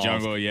Yeah. involved. The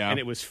jungle, yeah. And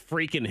it was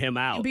freaking him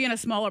out. Being a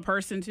smaller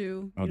person,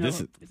 too. Oh, you know, this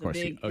is- it's Of course.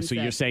 a big So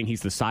you're insect. saying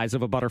he's the size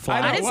of a butterfly?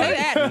 I didn't say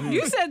that.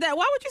 You said that.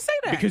 Why would you say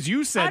that? Because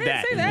you said I didn't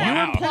that. say that. You I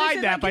didn't implied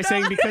say that by you know?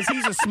 saying because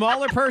he's a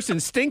smaller person,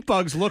 stink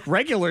bugs look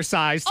regular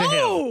size to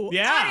Oh, him.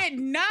 Yeah. I did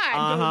not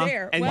Uh-huh. go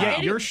there. And Well, yet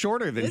anyway, you're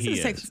shorter than this he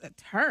is is. a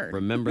turn.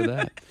 Remember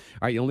that.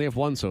 All right, you only have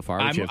 1 so far.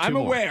 but you have 2 I'm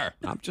more. aware.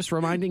 I'm just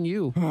reminding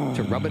you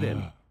to rub it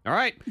in. All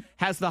right.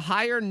 Has the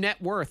higher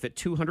net worth at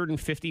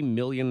 $250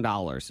 million.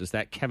 Is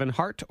that Kevin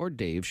Hart or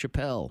Dave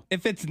Chappelle?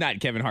 If it's not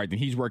Kevin Hart, then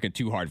he's working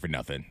too hard for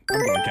nothing. I'm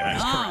going Kevin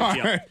Hart.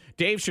 Yep.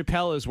 Dave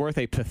Chappelle is worth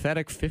a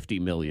pathetic $50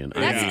 million.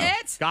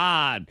 That's it?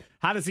 God,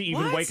 how does he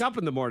even What? wake up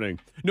in the morning?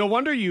 No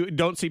wonder you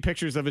don't see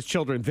pictures of his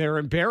children. They're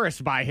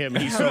embarrassed by him.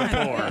 He's so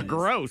poor.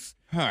 Gross.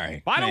 All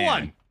right. Final man.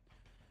 one.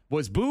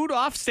 Was booed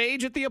off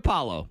stage at the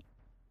Apollo.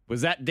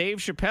 Was that Dave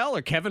Chappelle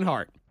or Kevin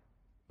Hart?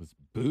 Was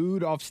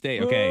booed off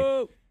stage.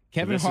 Okay.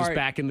 Kevin This Hart. is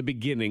back in the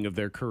beginning of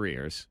their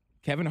careers.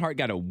 Kevin Hart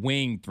got a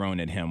wing thrown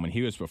at him when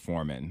he was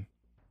performing.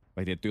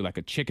 Like they threw like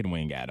a chicken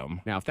wing at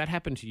him. Now, if that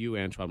happened to you,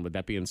 Antoine, would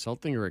that be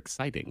insulting or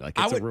exciting? Like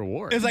it's a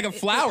reward. It's like a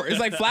flower. It's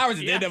like flowers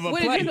at the end of a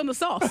What play. depends on the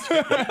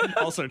sauce.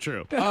 also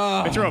true. They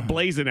throw a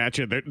blazing at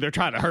you. They're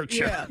trying to hurt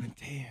you. Yeah.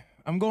 Damn.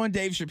 I'm going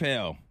Dave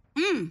Chappelle.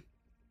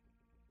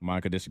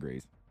 Monica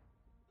disagrees.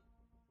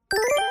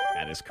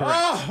 That is correct.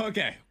 Oh,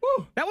 okay.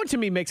 Woo. That one to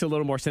me makes a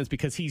little more sense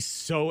because he's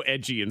so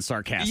edgy and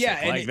sarcastic. Yeah,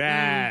 like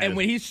that. And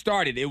when he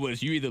started, it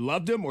was you either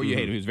loved him or you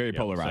hated him. He was very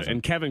polarizing.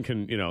 And Kevin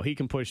can, he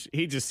can push.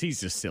 He's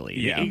just silly.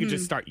 Yeah. He could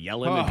just start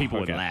yelling and people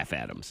would laugh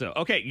at him. So,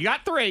 okay, you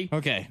got 3.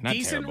 Okay, not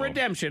Decent terrible.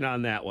 redemption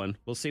on that one.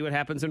 We'll see what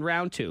happens in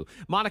round 2.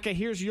 Monica,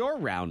 here's your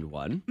round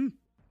 1.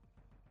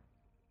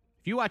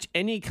 If you watch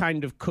any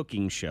kind of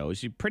cooking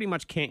shows, you pretty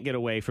much can't get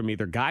away from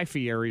either Guy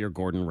Fieri or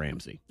Gordon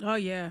Ramsay. Oh,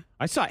 yeah.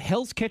 I saw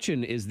Hell's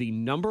Kitchen is the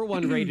number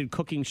 1 rated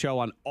cooking show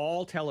on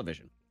all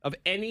television of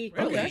any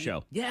cooking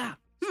show. Yeah.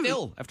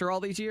 Still, after all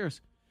these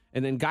years.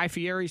 And then Guy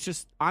Fieri's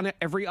just on it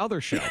every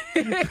other show.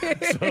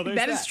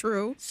 That is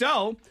true.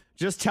 So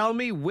just tell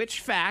me which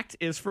fact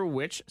is for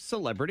which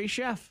celebrity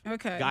chef.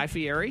 Okay. Guy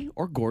Fieri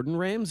or Gordon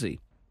Ramsay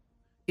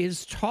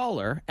is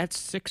taller at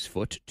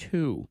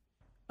 6'2".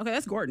 Okay,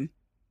 that's Gordon.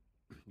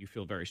 You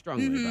feel very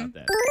strongly about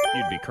that.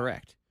 You'd be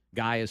correct.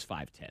 Guy is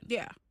 5'10".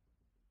 Yeah.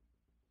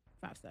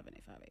 5'7", 8'5",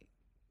 8.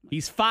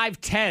 He's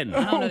 5'10".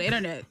 I don't know the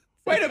internet.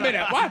 Wait a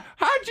minute.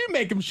 How'd you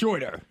make him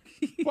shorter?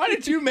 Why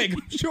did you make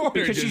him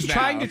shorter? Because she's just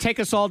trying now? to take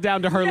us all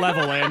down to her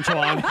level,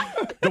 Antoine.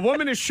 The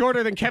woman is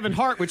shorter than Kevin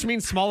Hart, which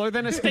means smaller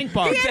than a stink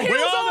bug. We all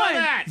know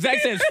that. Zach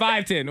says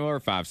 5'10" or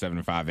 5'7"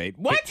 or 5'8".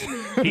 What?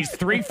 He's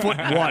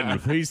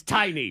 3'1". He's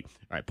tiny.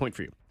 All right, point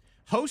for you.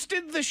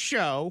 Hosted the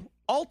show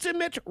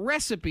Ultimate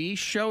Recipe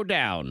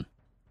Showdown.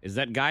 Is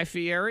that Guy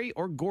Fieri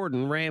or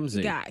Gordon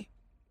Ramsay? Guy.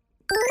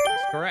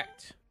 That's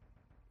correct.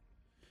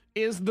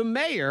 Is the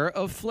mayor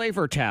of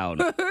Flavortown?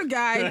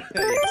 Guy.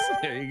 Yes,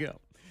 there you go.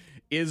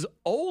 Is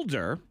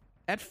older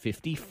at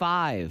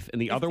 55,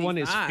 and the other one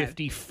is 55.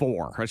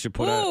 54. I should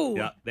put Ooh.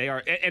 yeah, they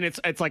are, and it's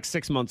like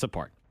 6 months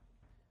apart.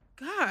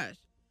 Gosh.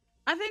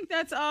 I think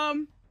that's,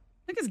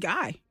 it's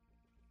Guy.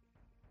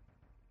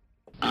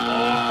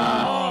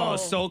 Oh,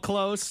 so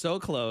close, so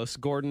close.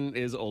 Gordon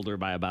is older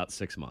by about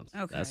 6 months.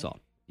 Okay. That's all.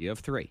 You have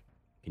 3.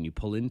 Can you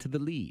pull into the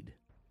lead?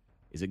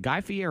 Is it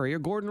Guy Fieri or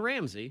Gordon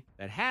Ramsay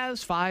that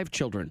has 5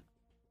 children?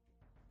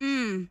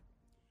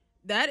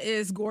 That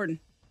is Gordon.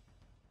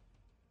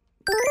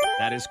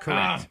 That is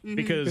correct.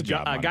 Because Good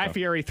job, Guy Monica.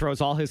 Fieri throws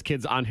all his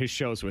kids on his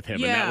shows with him.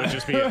 And Yeah. that would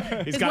just be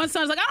it. His one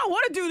son's like, I don't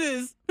want to do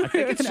this. I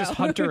think it's just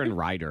Hunter and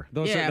Ryder.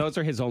 Yeah. Those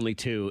are his only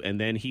 2. And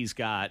then he's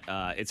got,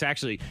 it's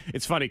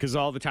funny because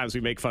all the times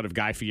we make fun of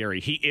Guy Fieri,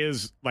 he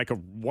is like a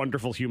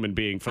wonderful human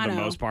being for I the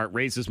know. most part,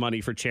 raises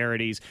money for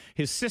charities.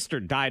 His sister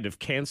died of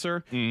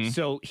cancer.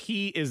 So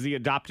he is the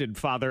adopted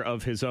father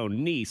of his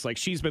own niece. Like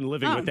she's been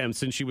living with them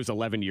since she was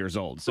 11 years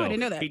old. So I didn't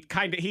know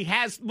that. he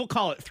has, we'll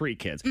call it 3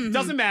 kids.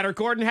 Doesn't matter.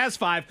 Gordon has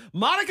 5.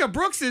 Monica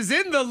Brooks is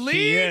in the lead.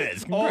 She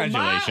is.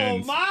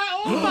 Congratulations. Oh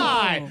my, oh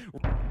my.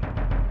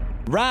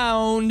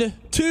 Round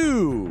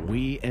 2.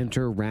 We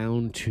enter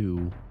round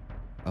 2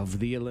 of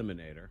the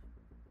Eliminator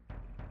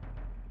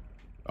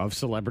of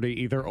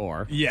Celebrity Either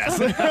Or. Yes.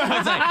 It's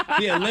like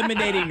the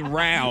eliminating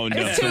round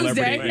of It's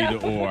Celebrity Tuesday.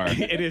 Either Or.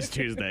 It is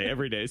Tuesday.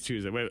 Every day is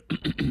Tuesday. Wait.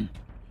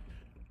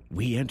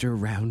 We enter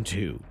round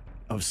 2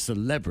 of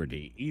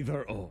Celebrity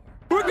Either Or.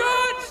 We're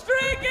going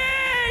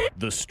streaking!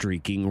 The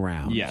streaking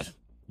round. Yes.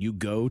 You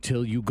go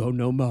till you go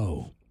no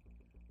mo.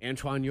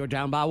 Antoine, you're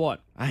down by 1.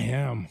 I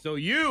am. So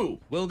you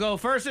will go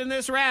first in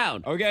this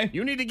round. Okay.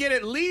 You need to get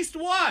at least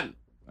 1.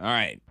 All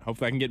right.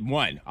 Hopefully I can get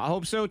 1. I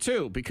hope so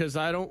too, because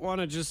I don't want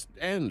to just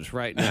end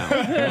right now. I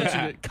want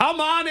you to-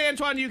 Come on,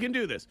 Antoine, you can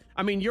do this.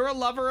 I mean, you're a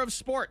lover of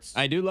sports.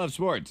 I do love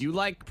sports. You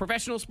like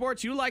professional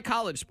sports. You like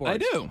college sports. I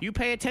do. You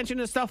pay attention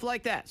to stuff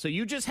like that. So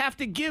you just have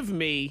to give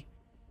me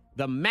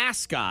the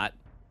mascot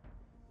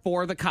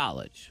for the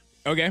college.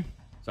 Okay.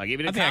 So I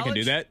give you the I think I can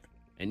do college, that.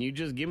 and you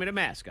just give me the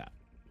mascot.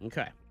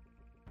 Okay.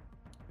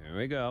 There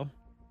we go.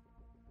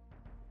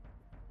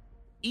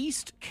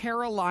 East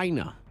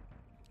Carolina.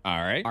 All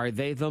right. Are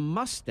they the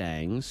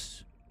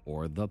Mustangs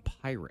or the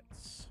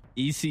Pirates?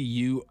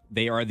 ECU,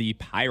 they are the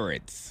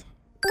Pirates.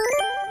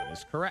 That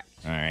is correct.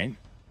 All right.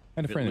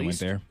 I had a friend that went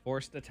there.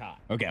 Forced the tie.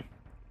 Okay.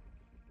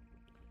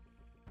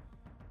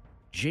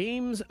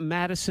 James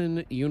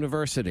Madison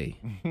University.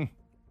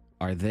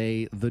 Are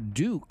they the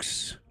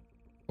Dukes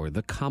or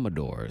the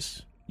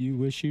Commodores? You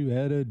wish you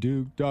had a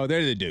Duke. Oh,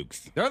 they're the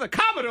Dukes. They're the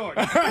Commodores.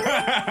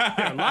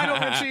 Yeah,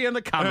 Lionel Richie and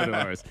the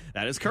Commodores.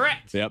 That is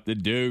correct. Yep, the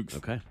Dukes.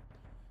 Okay.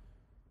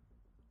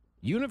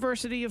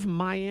 University of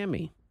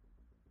Miami.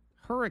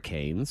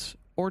 Hurricanes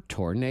or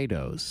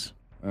tornadoes?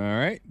 All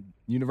right.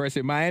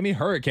 University of Miami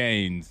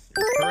Hurricanes.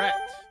 Correct.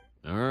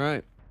 All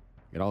right.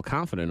 Get all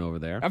confident over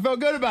there. I felt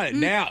good about it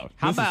now.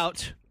 How This is-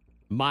 about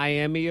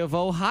Miami of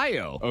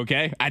Ohio?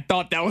 Okay. I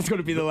thought that was going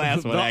to be the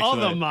last one, The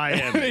actually. other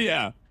Miami.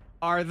 Yeah.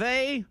 Are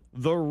they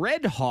the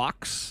Red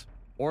Hawks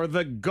or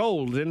the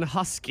Golden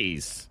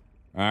Huskies?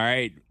 All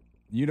right.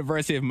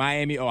 University of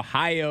Miami,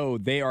 Ohio,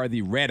 they are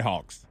the Red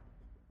Hawks.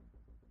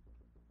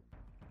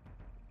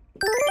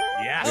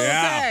 Yes.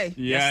 Okay.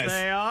 Yes,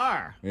 they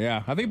are.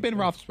 Yeah. I think Ben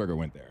Roethlisberger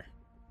went there.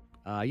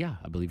 Yeah,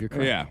 I believe you're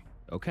correct. Yeah.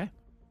 Okay.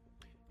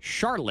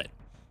 Charlotte.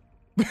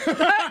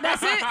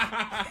 That's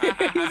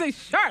it. He was in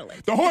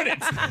Charlotte. The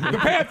Hornets. The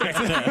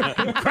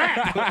Panthers.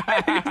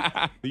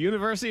 Crap. The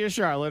University of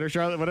Charlotte or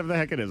Charlotte, whatever the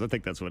heck it is. I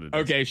think that's what it is.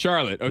 Okay,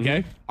 Charlotte.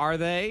 Okay. Are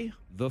they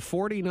the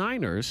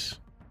 49ers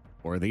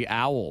or the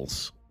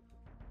Owls?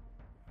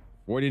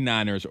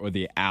 49ers or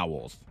the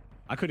Owls?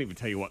 I couldn't even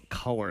tell you what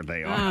color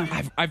they are.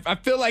 I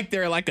feel like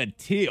they're like a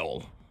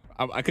teal.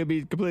 I could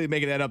be completely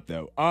making that up,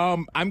 though.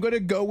 I'm going to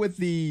go with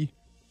the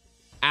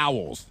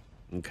Owls.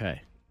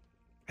 Okay.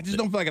 I just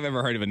don't feel like I've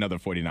ever heard of another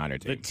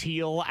 49er The team.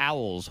 Teal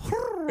Owls.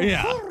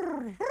 Yeah.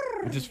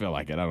 I just feel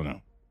like it. I don't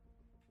know.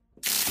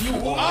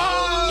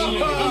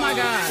 Oh my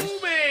gosh.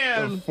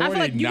 Man. I feel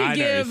like you could 49ers.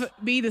 give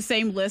me the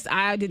same list.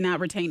 I did not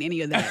retain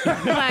any of that.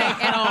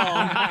 Like, at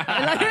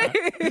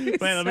all.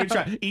 Wait, let me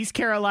try. East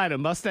Carolina,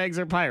 Mustangs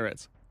or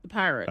Pirates? The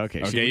Pirates.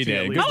 Okay, Okay, you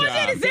did. Good Oh,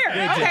 job. is there? Good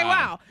Okay, job.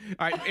 wow.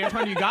 All right,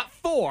 Antoine, you got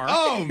 4.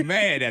 Oh,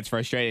 man, that's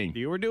frustrating.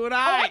 You were doing all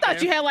Oh, right. I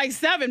thought you had like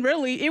 7,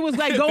 really. It was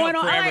like going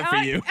on. forever for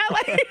you.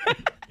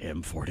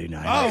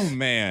 M49ers. Oh,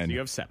 man. You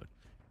have 7.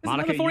 It's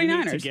Monica, another you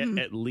need to 49ers.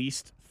 get at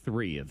least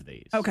 3 of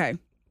these. Okay.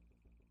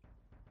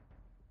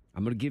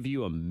 I'm going to give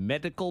you a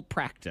medical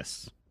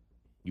practice.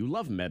 You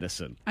love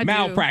medicine. I do.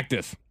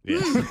 Malpractice.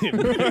 Yes.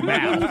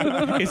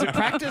 Mal. Is it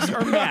practice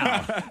or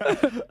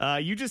mal?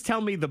 You just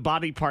tell me the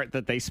body part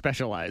that they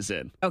specialize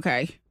in.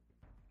 Okay.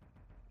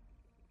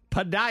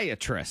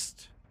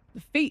 Podiatrist.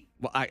 The feet.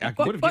 Well, I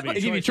would have given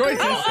They give you choices.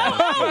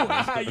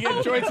 choices. You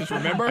get choices,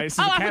 remember? This is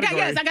a Oh, I forgot. category.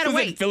 Yes, I got to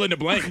This is wait. fill in the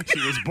blank. She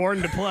was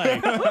born to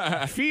play.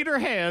 Feet or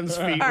hands?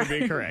 Feet would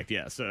be correct.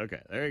 Yes. Okay.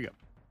 There you go.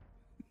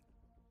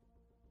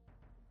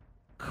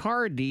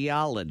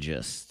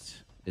 Cardiologist.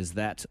 Is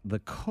that the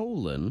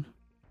colon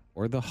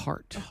or the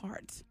heart? The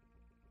heart. Is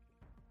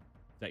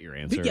that your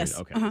answer? Yes.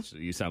 Okay. Uh-huh. So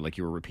you sound like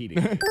you were repeating.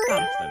 Yes,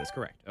 that is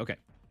correct. Okay.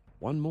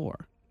 One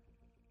more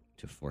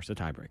to force a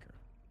tiebreaker.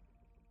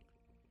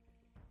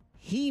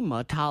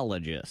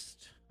 Hematologist.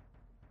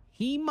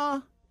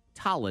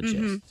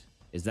 Hematologist.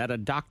 Is that a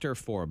doctor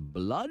for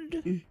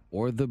blood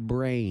or the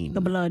brain?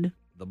 The blood.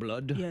 The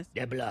blood? Yes.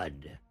 The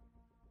blood.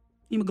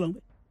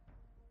 Hemoglobin.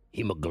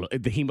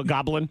 The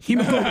hemoglobin?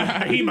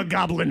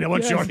 Hemoglobin.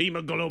 What's your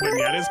hemoglobin?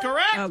 That is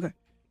correct. Okay.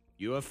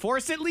 You have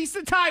forced at least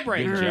a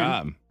tiebreaker. Good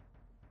job.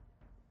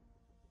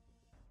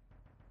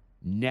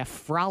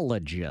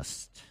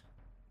 Nephrologist.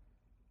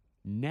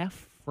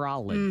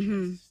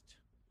 Nephrologist.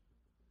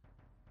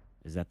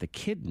 Is that the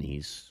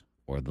kidneys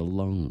or the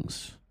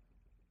lungs?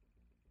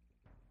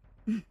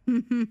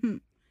 The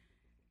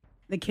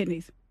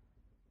kidneys.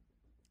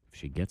 If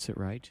she gets it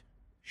right,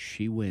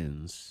 she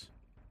wins.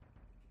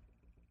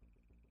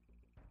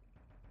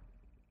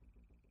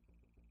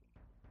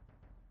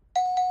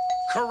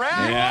 Correct.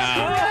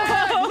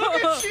 Yeah.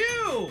 Look at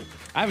you.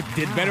 I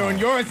did better on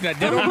yours than I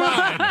did on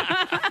mine.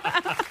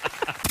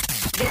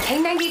 The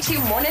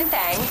K92 Morning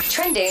Thang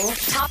trending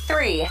top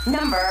 3.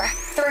 Number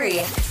 3.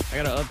 I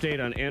got an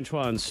update on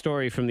Antoine's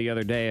story from the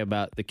other day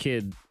about the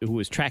kid who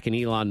was tracking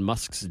Elon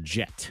Musk's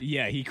jet.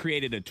 Yeah, he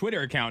created a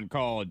Twitter account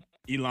called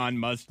Elon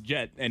Musk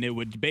Jet, and it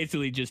would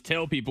basically just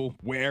tell people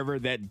wherever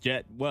that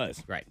jet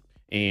was. Right.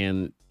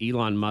 And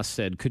Elon Musk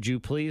said, could you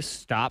please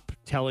stop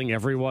telling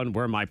everyone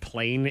where my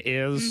plane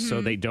is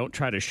so they don't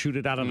try to shoot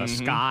it out of the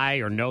sky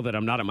or know that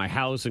I'm not at my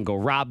house and go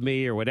rob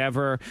me or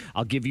whatever?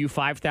 I'll give you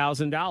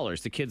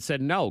 $5,000. The kid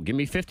said, no, give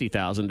me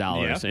 $50,000.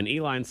 Yeah. And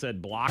Elon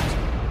said, blocked.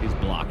 He's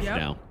blocked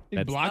now.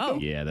 He blocked him?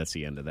 Yeah, that's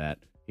the end of that.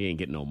 He ain't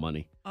getting no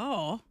money.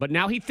 Oh. But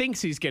now he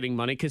thinks he's getting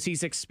money because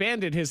he's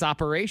expanded his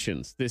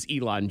operations, this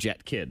Elon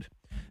Jet kid.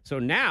 So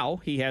now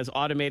he has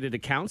automated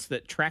accounts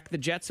that track the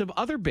jets of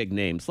other big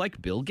names like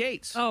Bill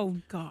Gates, Oh,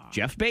 God.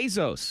 Jeff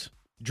Bezos,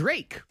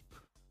 Drake.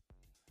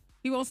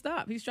 He won't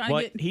stop. He's trying to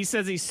But get. he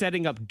says he's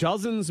setting up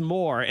dozens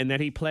more and that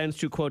he plans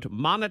to, quote,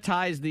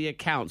 monetize the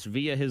accounts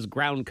via his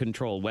ground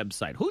control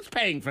website. Who's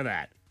paying for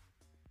that?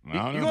 I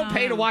don't You know. going to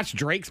pay to watch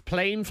Drake's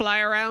plane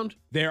fly around?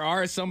 There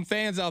are some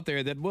fans out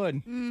there that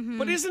would.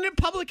 But isn't it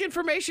public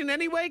information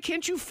anyway?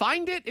 Can't you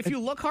find it if you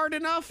look hard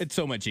enough? It's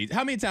so much easier.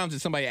 How many times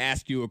did somebody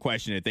ask you a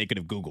question that they could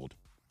have Googled?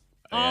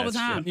 All the that's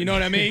time. You know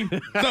what I mean?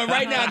 So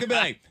right now I could be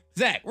like,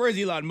 Zach, where's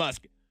Elon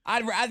Musk?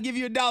 I'd give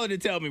you $1 to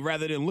tell me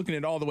rather than looking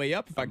it all the way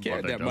up if I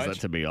cared Mother that does much.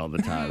 that to me all the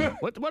time.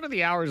 What are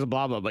the hours of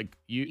blah blah? Like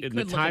you in the could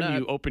look it time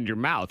you up. opened your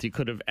mouth, you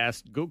could have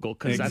asked Google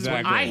because that's what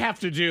Exactly. I have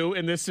to do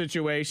in this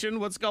situation.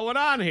 What's going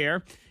on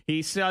here?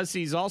 He says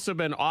he's also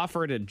been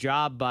offered a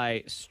job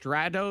by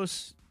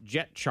Stratos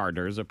Jet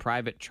Charters, a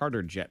private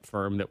charter jet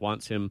firm that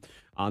wants him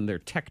on their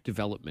tech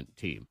development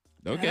team.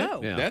 Okay,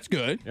 Oh. Yeah. that's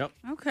good. Yep.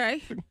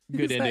 Okay. Good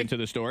It's ending like- to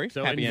the story.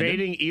 So Happy ending.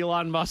 invading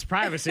Elon Musk's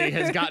privacy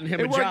has gotten him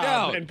It a worked job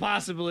out. and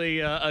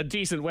possibly a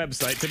decent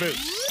website to boot.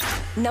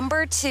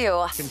 Number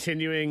 2.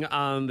 Continuing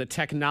on the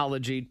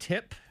technology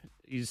tip,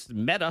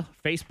 Meta,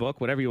 Facebook,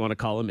 whatever you want to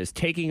call them, is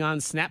taking on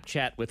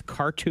Snapchat with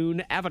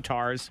cartoon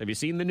avatars. Have you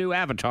seen the new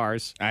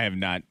avatars? I have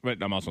not, but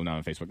I'm also not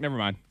on Facebook. Never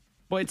mind.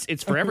 Well,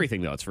 it's for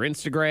everything, though. It's for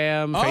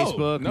Instagram,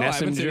 Facebook, no, I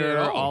haven't seen it at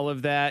Messenger, all. all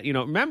of that.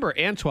 Remember,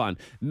 Antoine,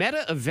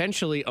 Meta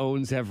eventually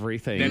owns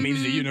everything. That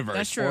means the universe.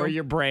 That's true. Or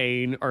your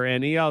brain or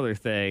any other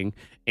thing.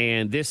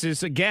 And this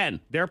is, again,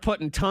 they're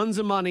putting tons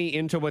of money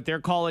into what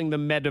they're calling the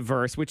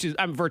metaverse, which is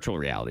virtual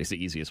reality is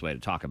the easiest way to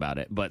talk about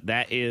it. But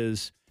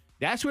that's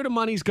where the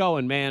money's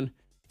going, man.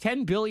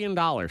 $10 billion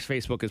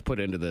Facebook has put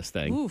into this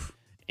thing. Oof.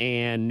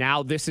 And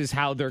now this is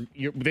how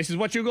this is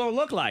what you're going to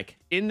look like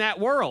in that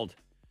world.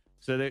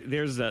 So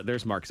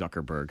there's Mark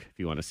Zuckerberg, if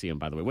you want to see him,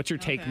 by the way. What's your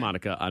take,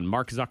 Monica, on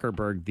Mark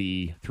Zuckerberg,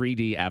 the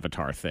 3D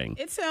avatar thing?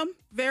 It's him.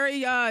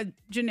 Very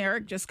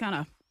generic, just kind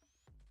of.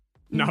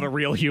 Not a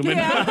real human.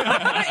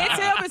 Yeah. It's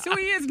him. It's who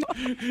he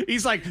is.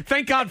 He's like,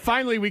 thank God,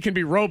 finally we can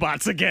be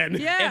robots again.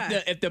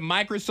 Yeah. If the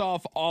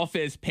Microsoft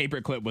Office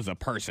paperclip was a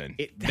person,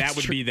 that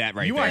would true. be that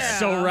right You there. are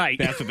so right.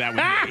 That's what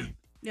that would be.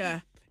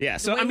 Yeah. Yeah,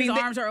 so The way his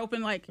arms are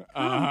open, like.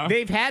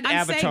 they've had I'm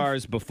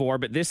avatars before,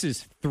 but this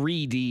is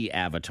 3D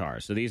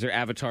avatars. So these are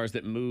avatars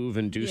that move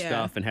and do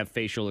stuff and have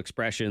facial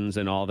expressions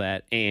and all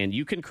that. And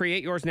you can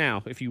create yours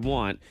now if you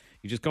want.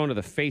 You just go into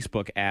the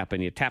Facebook app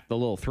and you tap the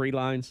little 3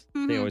 lines.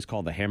 They always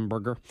call the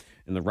hamburger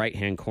in the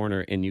right-hand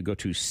corner, and you go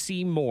to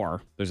see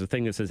more. There's a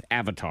thing that says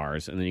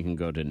avatars, and then you can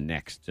go to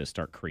next to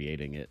start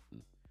creating it.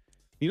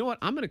 You know what?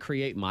 I'm going to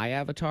create my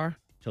avatar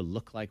to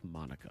look like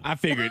Monica. I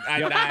figured.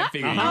 I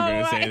figured you were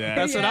going to say that.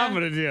 That's what I'm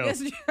going to do.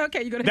 Yes,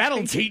 okay, you go to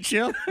That'll teach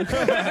you.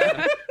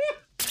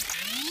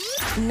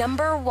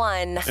 Number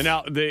 1. And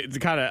now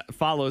it kind of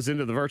follows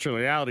into the virtual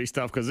reality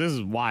stuff because this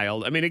is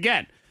wild. I mean,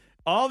 again,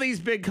 all these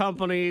big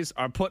companies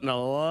are putting a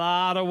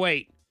lot of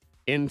weight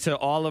into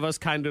all of us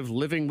kind of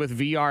living with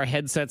VR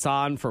headsets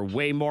on for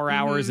way more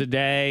hours a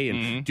day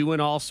and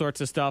doing all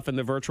sorts of stuff in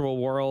the virtual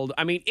world.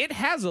 I mean, it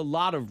has a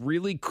lot of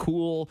really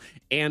cool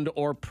and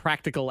or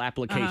practical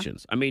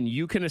applications. I mean,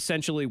 you can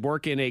essentially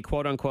work in a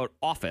quote unquote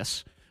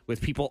office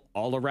with people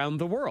all around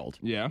the world.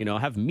 Yeah.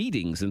 Have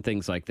meetings and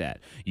things like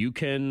that. You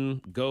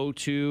can go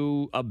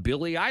to a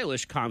Billie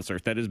Eilish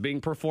concert that is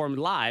being performed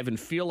live and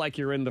feel like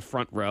you're in the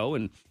front row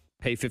and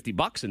pay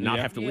 $50 and not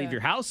have to leave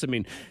your house. I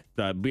mean,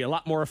 it'd be a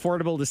lot more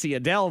affordable to see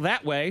Adele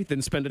that way than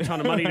spend a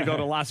ton of money to go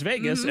to Las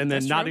Vegas and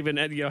then not even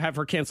have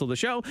her cancel the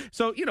show.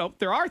 So,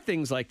 there are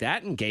things like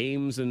that and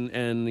games and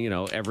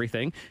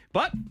everything.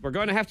 But we're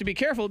going to have to be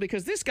careful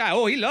because this guy,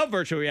 he loves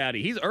virtual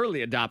reality. He's early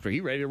adopter.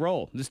 He's ready to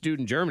roll. This dude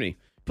in Germany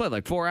played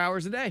like 4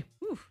 hours a day.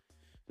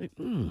 Like,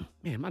 man,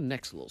 my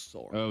neck's a little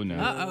sore. Oh, no.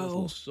 It's a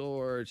little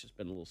sore. It's just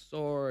been a little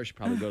sore. I should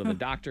probably go to the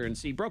doctor and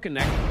see. Broken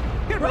neck.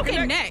 Yeah,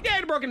 Broken neck? Yeah, I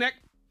had a broken neck.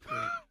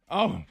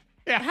 Oh.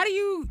 Yeah. How do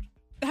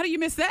you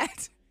miss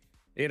that?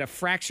 He had a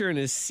fracture in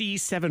his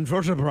C7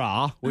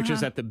 vertebra, which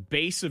is at the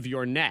base of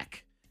your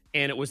neck.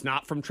 And it was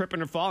not from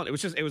tripping or falling. It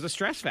was a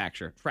stress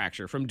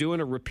fracture from doing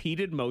a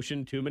repeated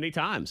motion too many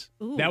times.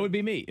 Ooh. That would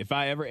be me if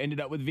I ever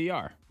ended up with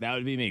VR. That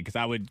would be me because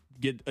I would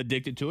get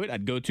addicted to it.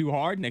 I'd go too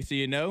hard. Next thing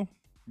you know,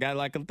 got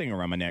like a thing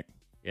around my neck.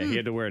 Yeah, he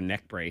had to wear a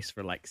neck brace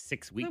for like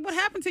 6 weeks. What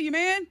happened to you,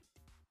 man?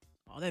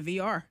 All that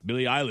VR.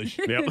 Billie Eilish.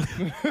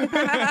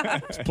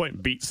 Yep. Just playing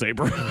Beat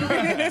Saber.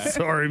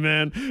 Sorry,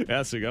 man.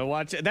 Has to go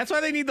watch it. That's why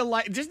they need the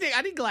light.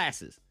 I need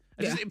glasses.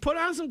 Just put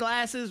on some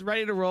glasses,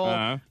 ready to roll.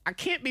 I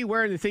can't be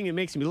wearing the thing that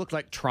makes me look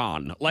like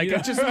Tron. Like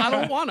I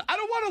don't want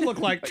to look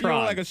like Tron. You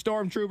look like a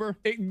stormtrooper.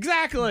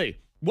 Exactly.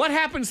 What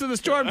happens to the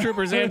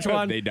stormtroopers,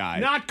 Antoine? They die.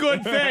 Not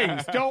good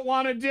things. Don't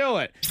want to do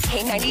it.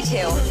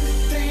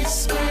 K92.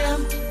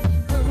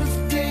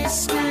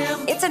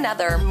 It's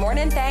another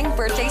Morning Thang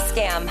birthday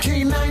scam.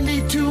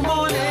 K92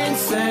 Morning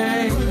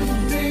Thang.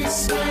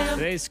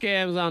 Today's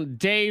scam's on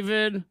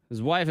David.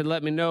 His wife had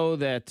let me know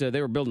that they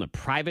were building a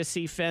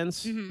privacy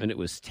fence, and it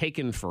was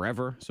taking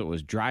forever, so it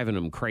was driving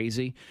him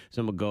crazy.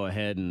 So I'm going to go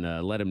ahead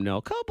and let him know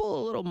a couple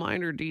of little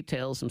minor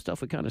details, some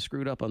stuff we kind of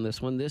screwed up on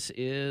this one. This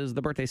is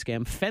the birthday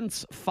scam,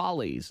 Fence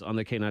Follies, on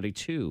the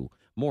K92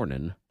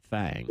 Morning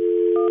Thang.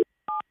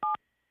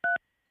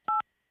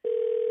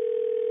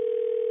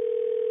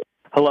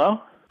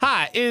 Hello?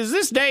 Hi, is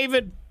this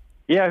David?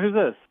 Yeah, who's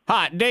this?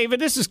 Hi,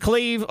 David. This is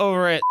Cleve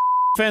over at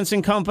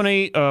Fencing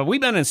Company. We've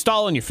been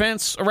installing your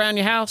fence around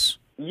your house.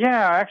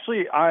 Yeah,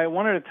 actually, I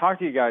wanted to talk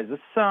to you guys. This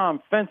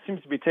fence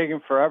seems to be taking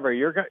forever. Are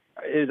you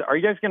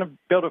guys going to be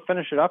able to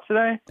finish it up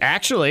today?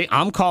 Actually,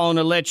 I'm calling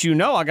to let you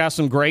know I got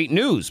some great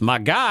news. My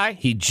guy,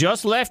 he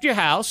just left your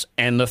house,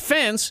 and the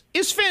fence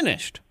is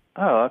finished.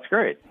 Oh, that's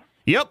great.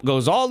 Yep,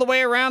 goes all the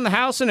way around the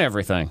house and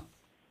everything.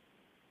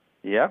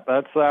 Yep,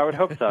 I would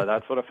hope so.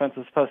 That's what a fence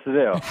is supposed to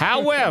do.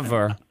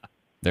 However,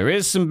 there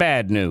is some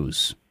bad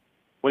news.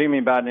 What do you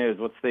mean bad news?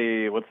 What's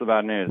the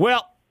bad news?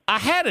 Well, I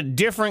had a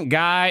different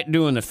guy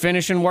doing the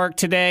finishing work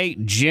today,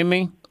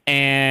 Jimmy,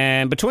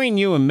 and between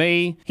you and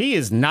me, he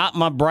is not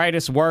my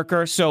brightest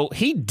worker, so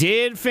he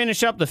did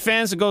finish up the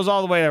fence. It goes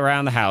all the way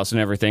around the house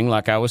and everything,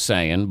 like I was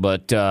saying,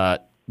 but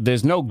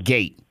there's no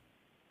gate.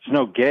 There's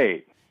no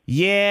gate.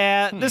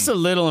 Yeah, this is a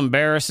little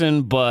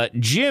embarrassing, but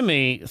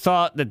Jimmy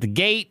thought that the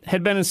gate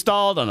had been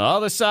installed on the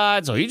other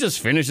side, so he just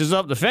finishes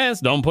up the fence,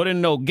 don't put in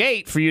no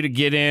gate for you to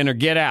get in or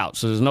get out,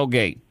 so there's no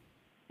gate.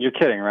 You're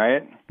kidding,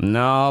 right?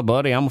 No,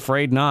 buddy, I'm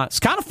afraid not.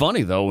 It's kind of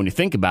funny, though, when you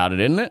think about it,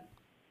 isn't it?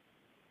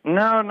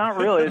 No, not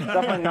really. It's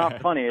definitely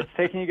not funny. It's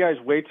taking you guys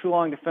way too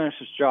long to finish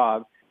this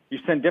job. You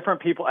send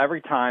different people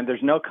every time.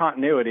 There's no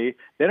continuity.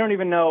 They don't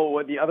even know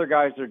what the other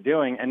guys are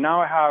doing. And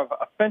now I have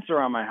a fence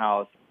around my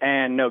house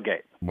and no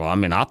gate. Well, I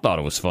mean, I thought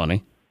it was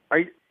funny.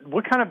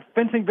 What kind of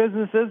fencing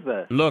business is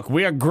this? Look,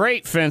 we are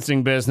great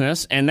fencing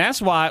business, and that's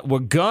why we're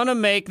going to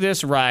make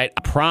this right.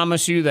 I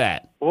promise you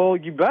that. Well,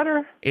 you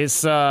better.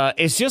 It's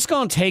just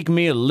going to take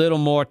me a little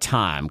more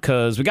time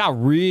because we got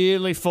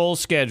really full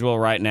schedule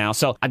right now.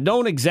 So I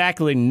don't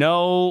exactly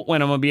know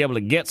when I'm going to be able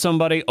to get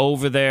somebody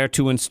over there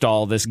to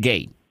install this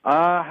gate.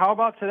 How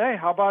about today?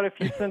 How about if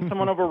you send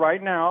someone over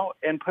right now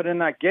and put in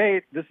that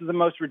gate? This is the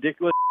most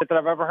ridiculous shit that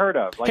I've ever heard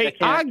of. Hey,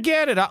 I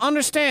get it. I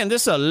understand.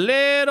 This is a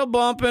little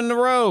bump in the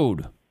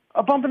road.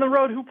 A bump in the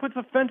road? Who puts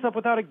a fence up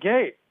without a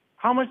gate?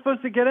 How am I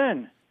supposed to get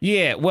in?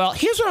 Yeah, well,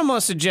 here's what I'm going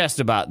to suggest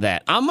about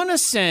that. I'm going to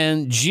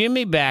send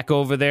Jimmy back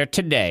over there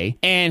today,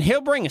 and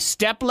he'll bring a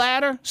step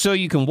ladder so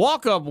you can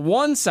walk up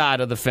one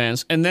side of the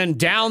fence and then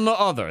down the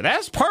other.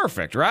 That's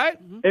perfect, right?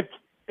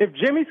 If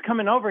Jimmy's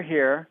coming over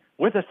here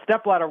with a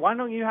step ladder, why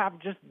don't you have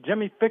just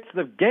Jimmy fix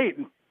the gate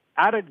and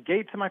add a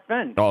gate to my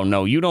fence? Oh,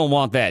 no, you don't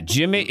want that.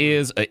 Jimmy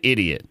is an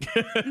idiot.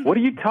 What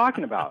are you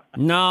talking about?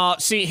 No,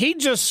 see, he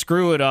just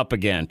screw it up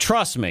again.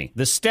 Trust me,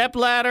 the step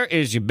ladder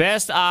is your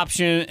best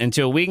option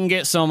until we can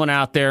get someone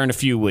out there in a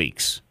few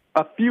weeks.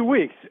 A few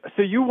weeks?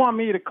 So you want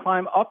me to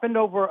climb up and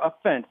over a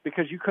fence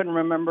because you couldn't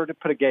remember to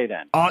put a gate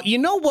in? You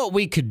know what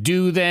we could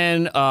do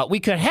then? We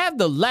could have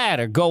the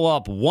ladder go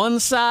up one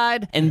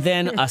side and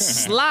then a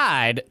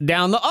slide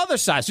down the other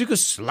side so you could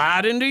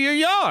slide into your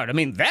yard. I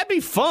mean, that'd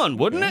be fun,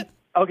 wouldn't it?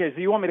 Okay,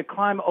 so you want me to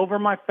climb over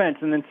my fence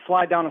and then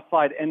slide down a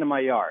slide into my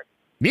yard?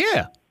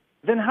 Yeah.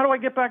 Then how do I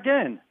get back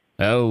in?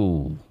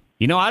 Oh,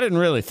 you know, I didn't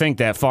really think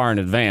that far in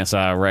advance,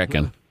 I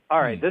reckon.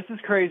 All right, this is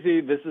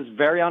crazy. This is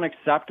very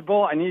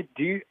unacceptable.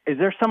 Is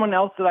there someone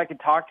else that I could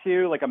talk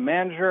to, like a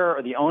manager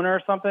or the owner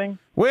or something?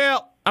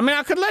 Well, I mean,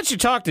 I could let you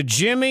talk to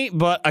Jimmy,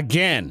 but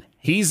again,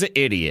 he's an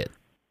idiot.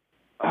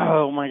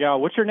 Oh, my God.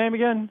 What's your name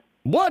again?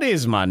 What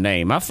is my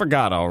name? I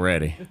forgot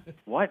already.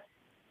 What?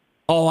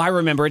 Oh, I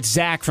remember. It's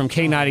Zach from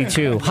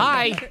K92.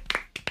 Hi.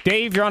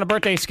 Dave, you're on a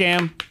birthday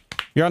scam.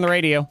 You're on the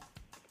radio.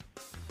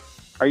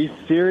 Are you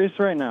serious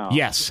right now?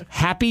 Yes.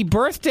 Happy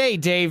birthday,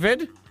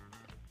 David.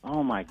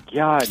 Oh, my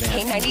God,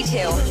 man.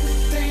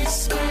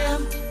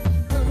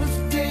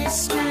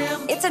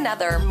 K92. It's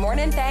another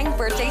Morning Thang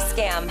birthday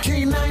scam.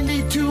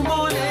 K92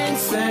 Morning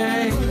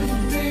Thang.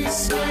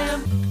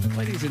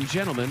 Ladies and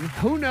gentlemen,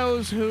 who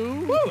knows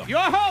who? Woo. Your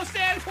host,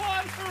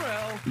 Antoine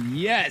Farrell.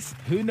 Yes,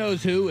 Who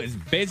Knows Who is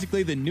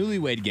basically the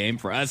newlywed game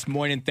for us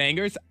morning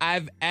thangers.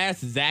 I've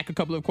asked Zach a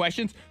couple of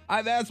questions.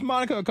 I've asked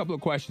Monica a couple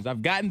of questions.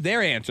 I've gotten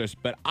their answers,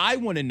 but I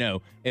want to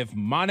know if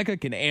Monica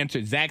can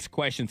answer Zach's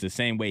questions the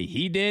same way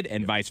he did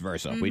and vice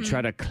versa. We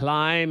try to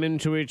climb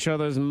into each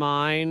other's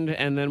mind,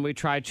 and then we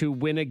try to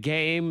win a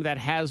game that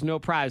has no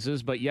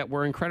prizes, but yet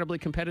we're incredibly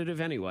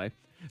competitive anyway.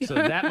 So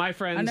that, my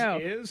friends,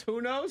 is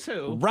Who Knows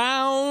Who.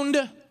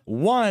 Round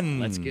one.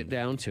 Let's get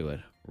down to it.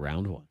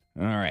 Round one.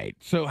 All right.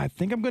 So I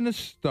think I'm going to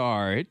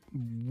start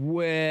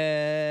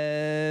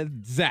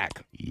with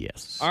Zach.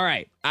 Yes. All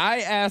right.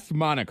 I asked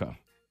Monica.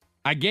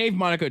 I gave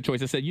Monica a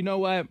choice. I said, you know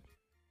what?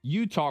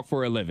 You talk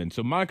for a living.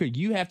 So, Monica,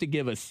 you have to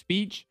give a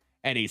speech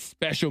at a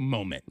special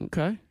moment.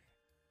 Okay.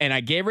 And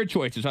I gave her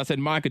choices. So I said,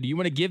 Monica, do you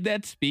want to give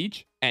that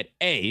speech at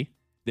A,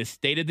 the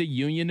State of the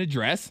Union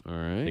address? All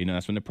right. So, you know,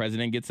 that's when the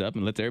president gets up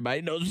and lets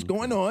everybody know what's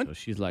going on. So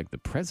she's like the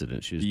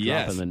president. She's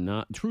Yes. dropping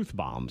the truth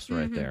bombs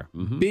right there.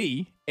 Mm-hmm.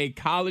 B, a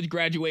college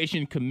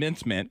graduation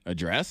commencement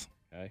address.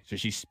 Okay. So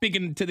she's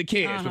speaking to the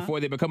kids before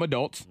they become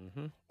adults.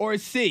 Or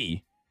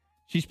C,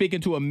 she's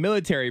speaking to a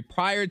military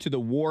prior to the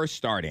war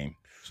starting.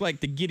 It's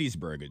like the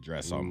Gettysburg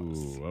Address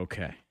almost. Ooh,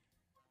 okay.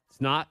 It's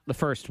not the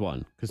first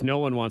one, because no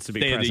one wants to be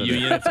State of the president.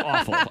 Union. That's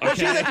awful. Well,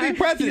 she has to be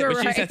president, You're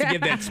but she just has right. to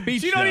give that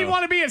speech. You don't even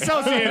want to be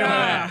associated with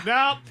that.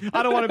 No,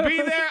 I don't want to be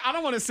there. I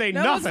don't want to say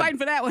No one's nothing. fighting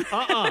for that one.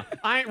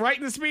 I ain't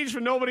writing the speech for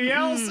nobody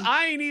else.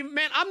 I ain't even,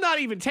 man, I'm not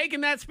even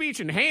taking that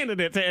speech and handing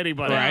it to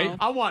anybody. Right.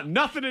 I want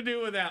nothing to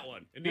do with that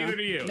one. And neither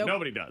do you. Nope.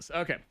 Nobody does.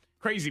 Okay.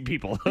 Crazy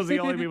people. Those are the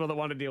only people that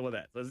want to deal with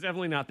that. So it's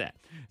definitely not that.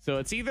 So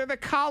it's either the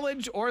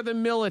college or the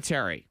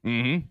military.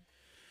 Mm-hmm.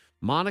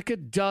 Monica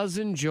does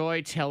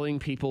enjoy telling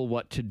people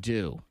what to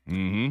do.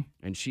 Mm-hmm.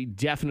 And she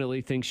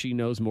definitely thinks she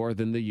knows more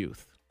than the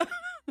youth.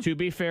 To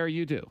be fair,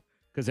 you do,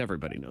 because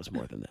everybody knows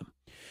more than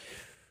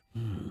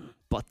them.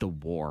 But the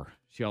war.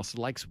 She also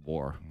likes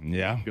war.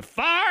 Yeah. You're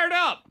fired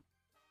up.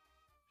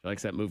 She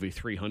likes that movie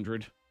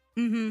 300.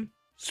 Mm-hmm.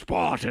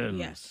 Spartans.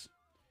 Yes.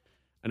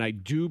 And I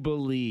do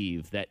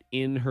believe that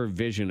in her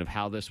vision of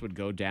how this would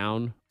go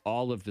down,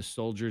 all of the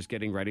soldiers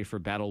getting ready for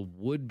battle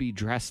would be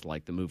dressed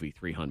like the movie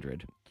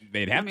 300.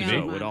 They'd have to I So be.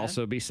 it would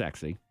also be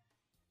sexy.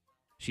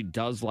 She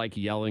does like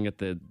yelling at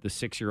the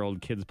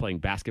 6-year-old kids playing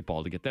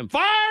basketball to get them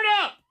fired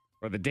up.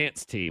 or the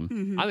dance team.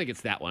 Mm-hmm. I think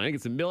it's that one. I think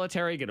it's the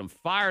military, get them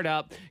fired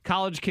up.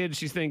 College kids,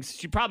 she thinks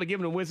she's probably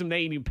giving them wisdom. They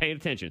ain't even paying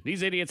attention.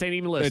 These idiots ain't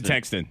even listening.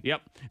 They're texting.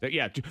 Yep.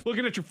 Yeah.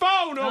 Looking at your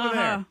phone over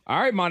there. All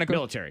right, Monica.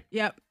 Military.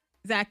 Yep.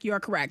 Zach, you are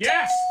correct.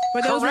 Yes.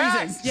 For those Correct.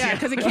 reasons. Yeah,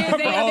 because the kids, For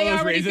they all those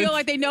already reasons. feel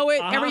like they know it,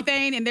 Uh-huh.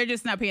 everything, and they're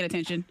just not paying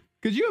attention.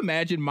 Could you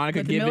imagine Monica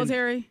But the giving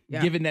military?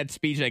 Yeah. giving that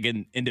speech like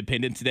in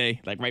Independence Day,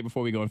 like right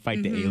before we go and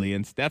fight the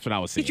aliens? That's what I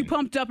was saying. Get you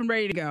pumped up and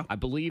ready to go. I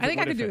believe I think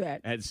it I would could do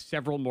have that. had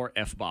several more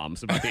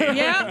F-bombs about the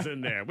aliens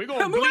in there. We're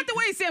going Move out the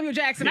way, Samuel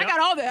Jackson. I got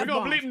all the We're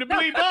going F-bombs. to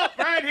bleep the bleep up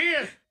right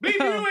here. Bleep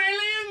you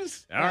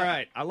aliens. All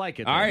right. I like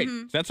it. All though. right,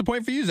 so that's the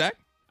point for you, Zach.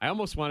 I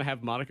almost want to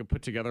have Monica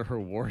put together her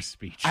war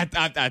speech. I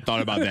thought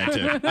about that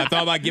too. I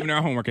thought about giving her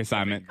a homework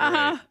assignment.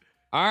 Uh-huh.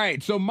 All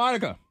right, so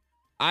Monica,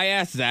 I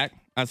asked Zach.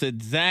 I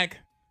said, Zach,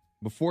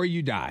 before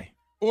you die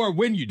or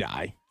when you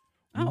die,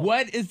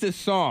 what is the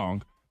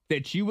song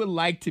that you would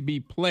like to be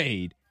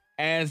played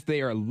as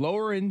they are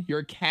lowering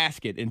your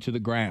casket into the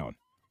ground?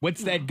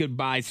 What's that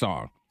goodbye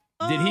song?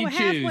 Did he choose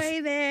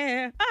halfway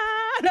there.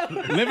 Ah,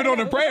 no. Living on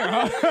a Prayer,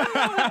 huh?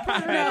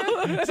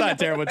 It's not a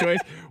terrible choice.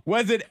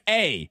 Was it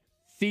A,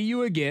 See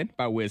You Again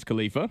by Wiz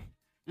Khalifa,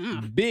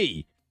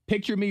 B,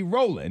 Picture Me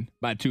Rollin'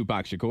 by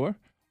Tupac Shakur,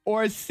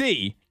 or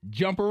C,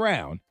 Jump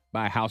Around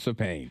by House of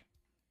Pain?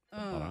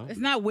 It's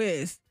not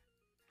Wiz.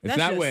 It's That's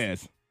not just-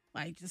 Wiz.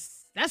 Like,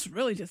 that's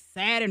really just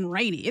sad and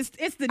rainy. It's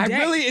the I day.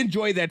 really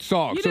enjoy that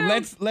song, You so know?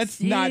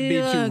 let's not be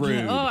too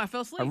rude. Oh, I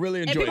fell asleep. I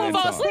really and enjoy people that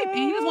fall song. asleep. And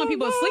he just want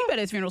people to sleep at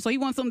his funeral, so he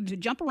wants them to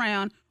jump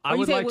around. I Or you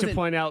would say, like was to it-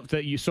 point out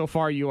that so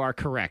far you are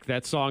correct.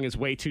 That song is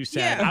way too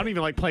sad. Yeah. I don't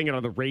even like playing it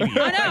on the radio.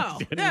 I know,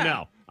 yeah.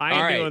 No, I ain't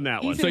All right. doing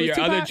that one. said So it was your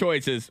Tupac? other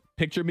choice is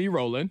Picture Me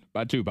Rollin'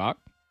 by Tupac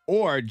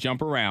or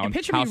Jump Around, And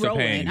Picture House Me of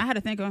Pain. Rolling. I had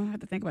to think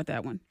about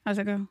that one. How's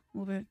that go? A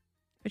little bit.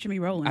 Picture Me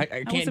Rolling. I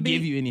wants can't to be-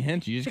 give you any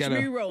hints. You just Picture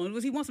Me gotta. Rolling.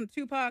 Was he want some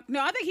Tupac? No,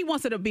 I think he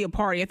wants it to be a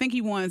party. I think he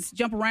wants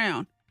jump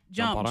around.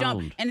 Jump,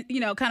 around. and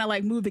kind of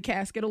like move the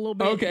casket a little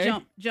bit. Okay.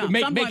 Jump.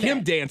 Make something like him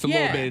that. dance a Yeah.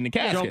 little bit in the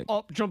casket.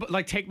 Jump,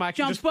 like take my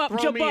Jump just up, throw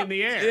jump me up. in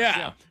the air.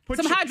 Yeah. Put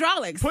Some your-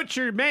 hydraulics. Put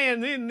your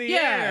man in the Yeah.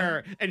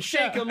 air and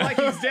shake him like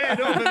he's dead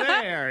over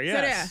there.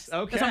 Yes. yeah.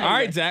 Okay. That's All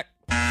right, Zach.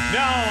 No,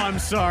 I'm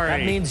sorry.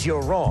 That means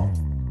you're wrong.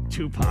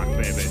 Tupac,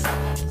 baby.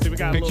 See, we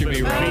got a Picture little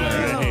Me bit of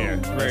beat Rolling. right here.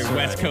 Very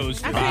West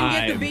Coast I couldn't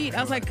get the vibe. beat.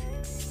 I was like,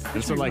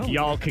 And so, like,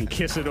 y'all can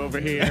kiss it over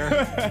here.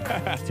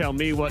 Tell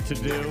me what to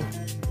do.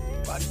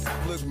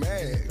 Look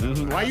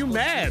mad. Why you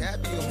mad?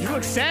 You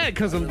look sad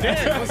because I'm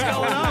dead. What's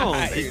going on?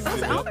 I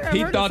don't think I've He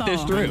heard thought the this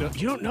song. through.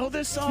 You don't know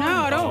this song? No,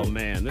 I don't. Oh,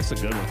 man, this is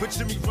a good one.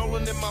 Picture me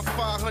rolling in my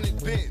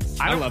 500 bins.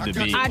 I love the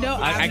beat. I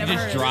don't- I've I never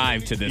just heard it.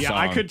 drive to this Yeah, song.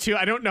 I could too.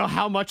 I don't know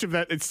how much of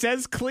that. It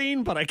says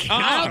clean, but I can't.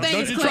 I don't think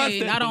Don't it's you trust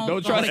clean. it? I don't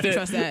Don't think trust you it.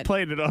 trust that.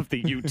 Played it off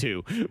the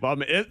U2. Well, I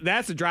mean,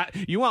 that's a drive.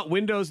 You want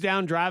windows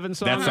down driving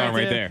song? That song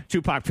right there.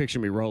 Tupac, Picture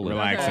Me Rolling.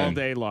 Relaxing. all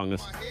day long. Now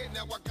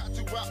I got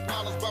two rock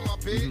dollars by my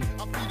bed.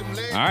 I feed them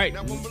legs. All right.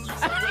 Now when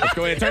Let's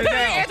go ahead and turn it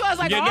down. Angela's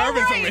like, Get all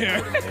nervous right. over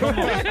here. Come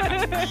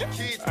on.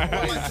 Kids who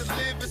like to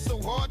live, it's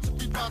so hard to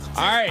be positive.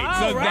 All right,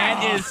 so All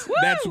right.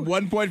 that's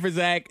 1 point for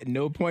Zach,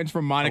 no points for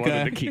I Monica.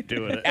 wanted to keep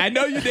doing it. I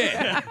know you did.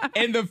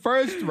 In the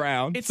first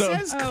round, It so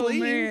says Oh, clean.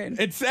 man.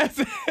 it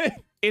says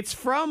It's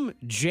from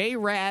J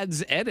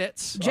Rad's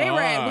edits.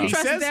 J-Rad, we He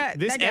trust says that.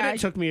 this that guy.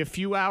 edit took me a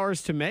few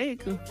hours to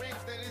make. you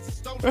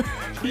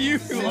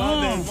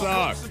love this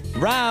song.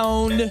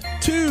 Round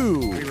 2.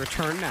 We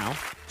return now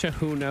to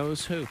Who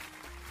Knows Who.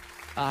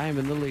 I am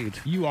in the lead.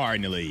 You are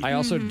in the lead. I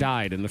also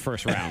died in the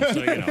first round, so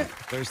you know,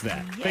 there's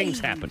that. Things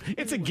happen.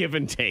 It's a give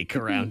and take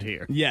around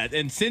here. Yeah,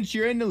 and since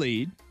you're in the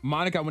lead,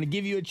 Monica, I want to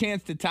give you a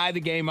chance to tie the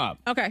game up.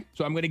 Okay.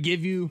 So I'm going to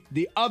give you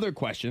the other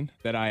question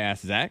that I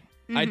asked Zach.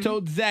 I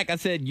told Zach, I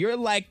said, your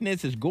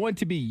likeness is going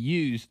to be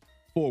used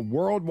for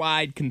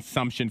worldwide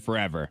consumption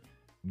forever.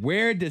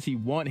 Where does he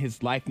want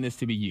his likeness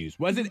to be used?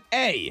 Was it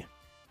A,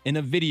 in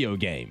a video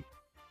game,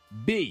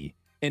 B,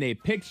 in a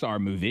Pixar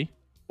movie,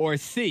 or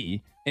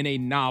C, in a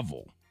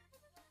novel?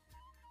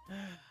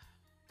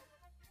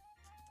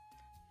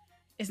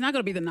 It's not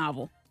going to be the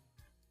novel.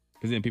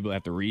 Because then people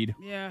have to read.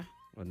 Yeah.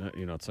 Well, no,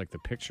 you know, it's like the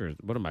picture.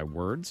 What are my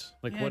words?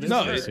 Like, Yeah, what is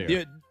just No, this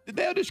here?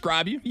 they'll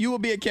describe you. You will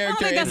be a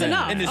character think in that's the,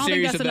 enough. in the I don't think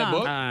series that's of that enough.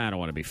 book. I don't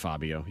want to be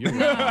Fabio. You're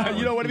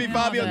You don't want to be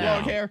Fabio's no.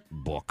 long hair?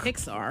 book.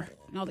 Pixar.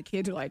 And all the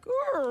kids are like,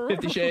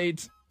 50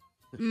 Shades.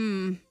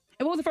 And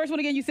what was the first one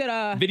again? You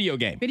said Video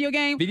game. video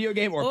game? Video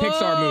game or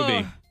Pixar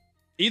movie.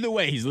 Either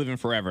way, he's living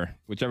forever.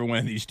 Whichever one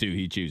of these two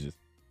he chooses.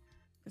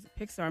 It's a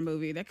Pixar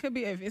movie. That could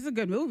be, if it's a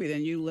good movie,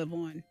 then you live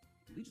on.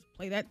 You just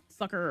play that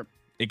sucker.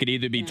 It could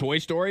either be Toy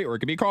Story or it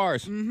could be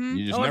Cars.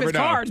 You just Oh, if never it's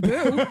know. Cars,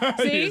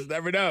 boo. You See? just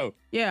never know.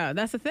 Yeah,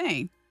 that's the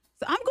thing.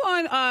 So I'm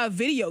going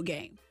video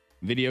game.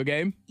 Video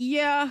game?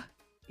 Yeah.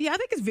 Yeah, I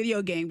think it's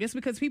video game just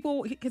because he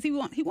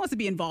wants to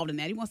be involved in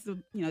that. He wants to,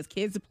 his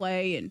kids to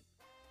play and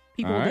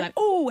people All will be right. like,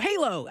 "Oh,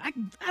 Halo.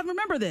 I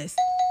remember this."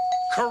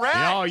 Correct.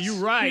 Oh, you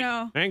right. You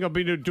know. I ain't gonna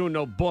be doing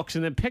no books.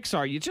 And then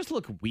Pixar, you just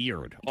look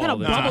weird. Kind all of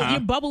the bubble, time. you're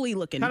bubbly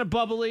looking. Kind of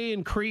bubbly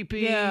and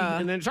creepy. Yeah.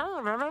 And then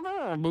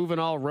moving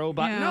all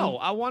robot. Yeah. No,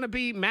 I want to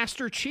be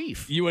Master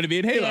Chief. You want to be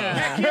in Halo? Yeah.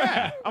 Heck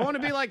yeah. I want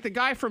to be like the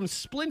guy from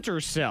Splinter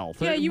Cell.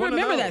 Yeah, you One of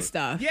remember that those.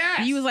 stuff.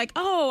 Yes. You was like,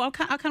 oh, I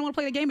kind of want to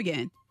play the game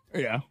again.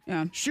 Yeah.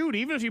 Yeah. Shoot,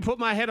 even if you put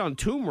my head on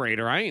Tomb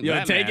Raider, I ain't You'll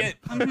that take mad. it.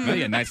 Oh,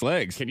 yeah, nice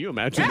legs. Can you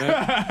imagine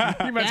that?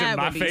 Can you imagine That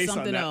my would be face on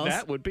something that? else.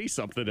 That would be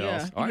something Yeah.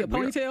 else. You get a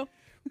ponytail?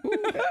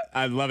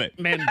 I love it.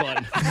 Man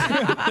bun.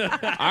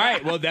 All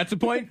right, well, that's a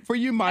point for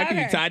you, Michael.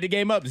 You Okay. tied the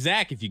game up.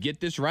 Zach, if you get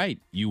this right,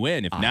 you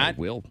win. If not,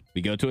 will.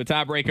 we go to a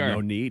tiebreaker.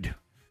 No need.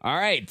 All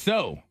right,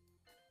 so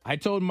I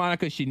told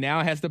Monica she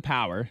now has the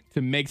power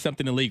to make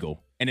something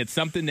illegal, and it's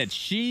something that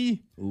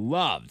she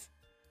loves.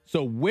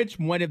 So which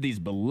one of these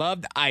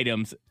beloved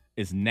items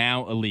is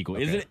now illegal?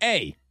 Is it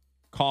A,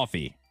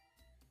 coffee,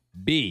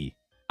 B,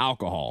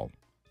 alcohol,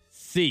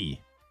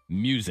 C,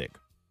 music?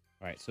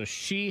 All right, so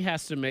she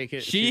has to make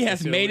it. She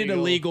has made it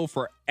illegal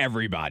for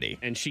everybody.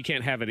 And she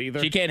can't have it either?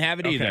 She can't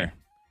have it either.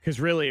 Because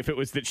really, if it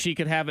was that she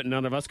could have it,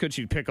 none of us could,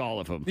 she'd pick all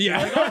of them.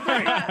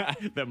 Yeah.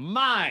 They're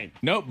mine.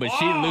 Nope, but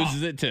she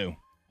loses it too.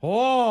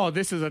 Oh,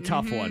 this is a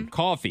tough one.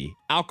 Coffee,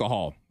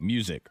 alcohol,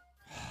 music.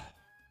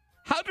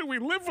 How do we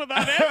live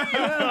without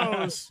any of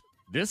those?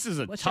 This is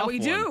a What tough shall we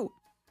one. do?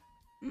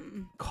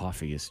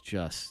 Coffee is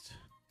just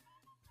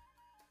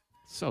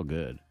so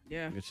good.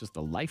 Yeah. It's just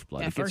the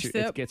lifeblood. That It gets, first it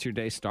sip. gets your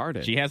day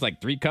started. She has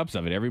like 3 cups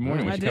of it every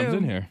morning when I she comes do.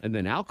 in here. And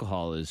then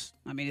alcohol is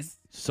I mean, it's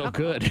so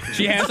good.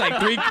 She has like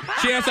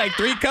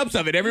 3 cups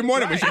of it every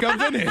morning when she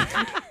comes in here.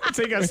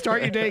 So you got to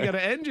start your day, you got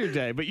to end your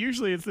day. But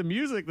usually it's the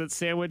music that's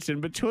sandwiched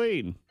in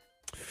between.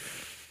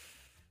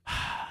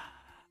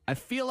 I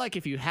feel like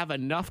if you have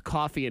enough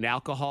coffee and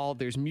alcohol,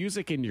 there's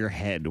music in your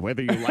head,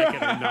 whether you like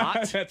it or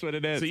not. That's what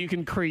it is. So you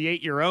can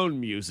create your own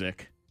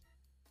music.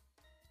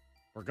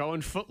 We're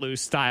going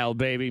Footloose style,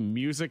 baby.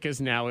 Music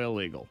is now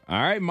illegal. All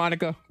right,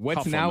 Monica, what's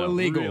Tough one, now though.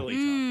 illegal? Really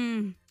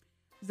tough.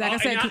 Zach, I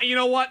said, And you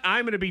know what?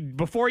 I'm going to be,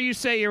 before you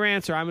say your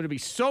answer, I'm going to be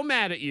so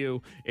mad at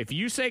you if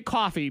you say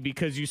coffee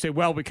because you say,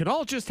 well, we could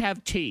all just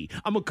have tea.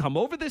 I'm going to come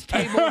over this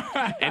table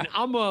and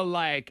I'm going to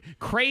like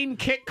crane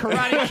kick,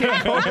 karate kick,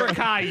 Cobra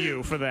Kai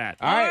you for that.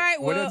 All right,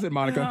 what well, is it,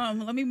 Monica?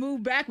 let me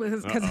move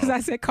backwards because I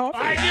said coffee.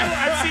 I knew.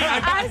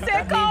 I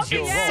said coffee.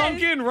 It yes.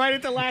 sunk in right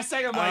at the last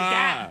second.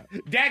 I'm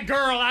like, that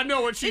girl, I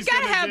know what You she's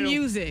gotta gonna have do.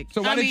 music.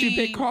 So why did you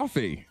pick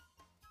coffee?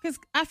 Because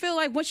I feel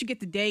like once you get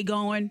the day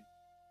going,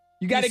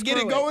 You got to get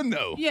it screw going,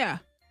 though. Yeah.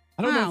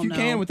 I don't know if don't you know.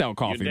 can without Your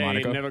coffee, day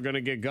Monica. ain't never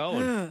gonna get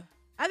going.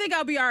 I think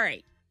I'll be all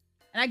right.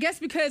 And I guess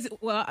because,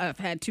 well, I've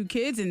had 2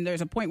 kids and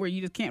there's a point where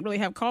you just can't really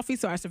have coffee,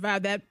 so I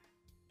survived that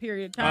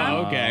period of time.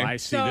 Oh, okay. I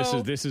see.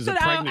 So- this is so a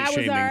that pregnant I was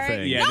shaming all right.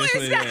 thing. Yeah, No, this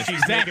it's is not.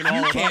 She's making all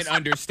You can't can't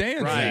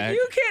understand Right. that.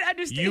 You can't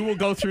understand. You will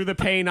go through the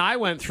pain I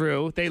went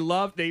through.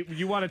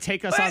 You want to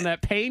take us But on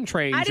that pain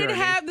train I didn't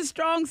journey. have the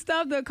strong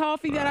stuff, the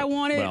coffee that I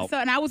wanted, Well.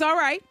 and I was all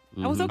right.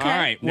 I was okay. All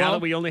right, Now well, that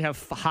we only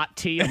have hot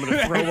tea, I'm going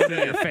to throw one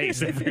in your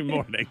face every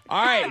morning.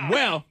 all right,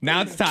 well,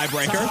 now it's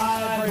tiebreaker.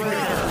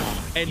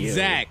 And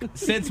Zach,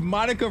 since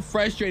Monica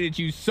frustrated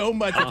you so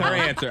much with her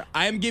answer,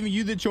 I am giving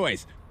you the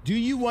choice. Do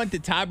you want the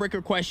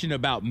tiebreaker question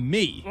about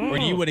me, or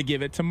do you want to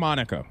give it to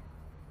Monica?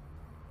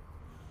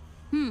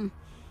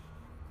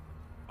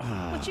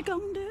 What you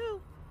gonna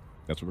do?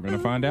 That's what we're going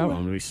to find out.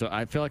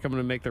 I feel like I'm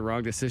going to make the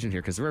wrong decision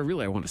here because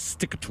really I want to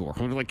stick it to her. I'm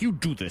gonna be like, you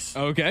do this.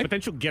 Okay. But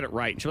then she'll get it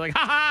right. And she'll be like,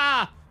 ha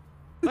ha,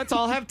 let's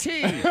all have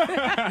tea.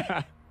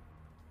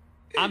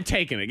 I'm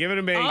taking it. Give it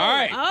to me. All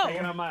right. Oh.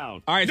 Taking it on my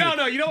own. All right, No, so-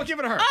 no, you know what? Give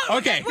it to her. Oh,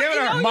 Okay, wait, give it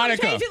to her. you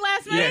Monica. Change it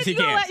last minute? Yes, he You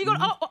gonna can. let- you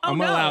gonna- oh, I'm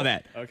going to no. allow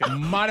that. Okay.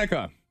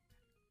 Monica,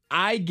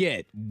 I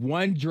get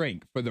 1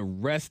 drink for the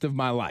rest of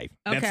my life.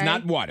 That's Okay.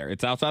 not water.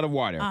 It's outside of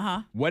water.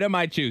 Uh-huh. What am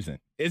I choosing?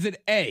 Is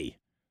it A,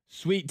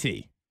 sweet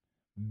tea,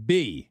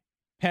 B,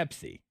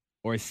 Pepsi,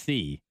 or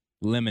C,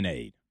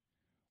 lemonade?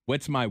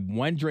 What's my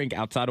 1 drink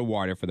outside of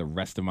water for the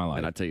rest of my life?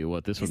 And I tell you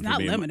what, this It's one not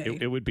for me,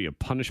 lemonade. it would be a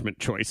punishment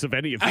choice of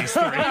any of these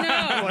 3.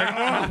 Like,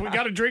 oh, we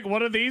got to drink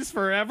one of these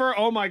forever?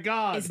 Oh, my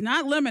God. It's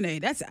not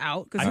lemonade. That's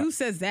out. Because who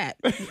says that?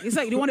 It's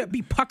like you want to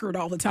be puckered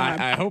all the time.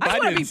 I hope just I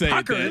wanna didn't be say it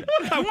puckered.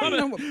 did. I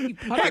want to be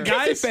puckered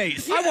Guys,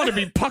 face. I want to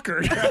be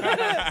puckered.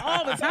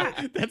 all the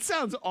time. That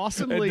sounds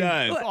awesomely It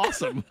does.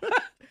 awesome.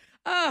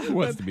 Who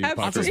wants to be Pepsi.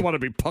 I just puckered? want to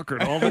be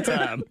puckered all the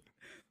time.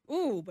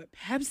 Ooh, but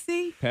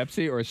Pepsi?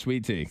 Pepsi or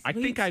sweet tea? I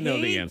think I know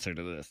the tea? answer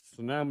to this.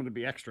 So now I'm going to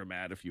be extra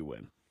mad if you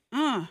win.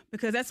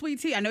 Because that's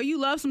sweet tea. I know you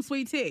love some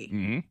sweet tea,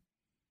 Mm-hmm.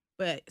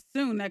 but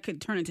soon that could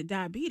turn into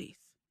diabetes.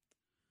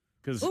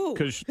 Because Ooh,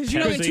 because you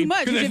know it's too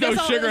much. 'Cause there's That's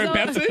no all- sugar in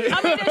that's all- Pepsi?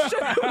 I mean, that's true.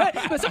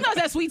 But sometimes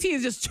that sweet tea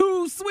is just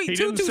too sweet, he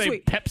too didn't say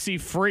sweet.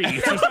 Pepsi free,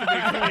 just to be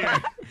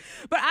clear.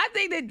 But I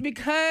think that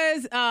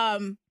because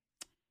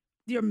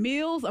your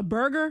meals, a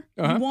burger,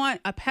 Uh-huh. you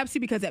want a Pepsi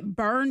because that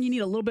burn, you need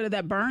a little bit of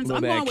that burn. So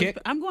Little bit of kick.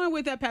 I'm going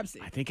with that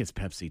Pepsi. I think it's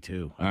Pepsi,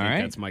 too. I All think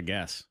right. that's my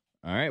guess.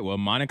 All right. Well,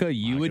 Monica,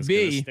 you would Monica's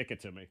gonna be stick it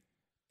to me.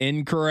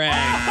 incorrect.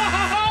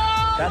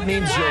 That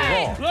means you're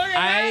wrong. Look at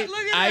that. Look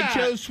at I that.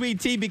 chose sweet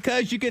tea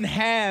because you can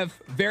have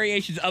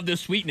variations of the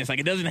sweetness. Like,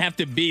 it doesn't have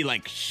to be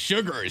like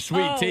sugar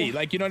sweet tea.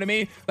 Like, you know what I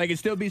mean? Like, it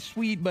still be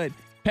sweet, but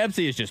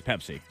Pepsi is just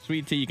Pepsi.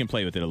 Sweet tea, you can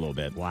play with it a little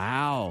bit.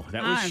 Wow,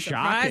 that was I'm shocking.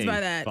 surprised by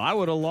that. I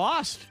would have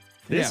lost.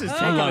 This Yeah. is I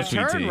taking love a sweet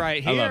turn tea.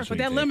 right I here. love sweet With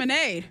that tea.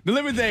 lemonade. The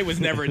lemonade was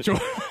never a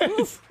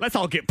choice. Let's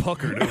all get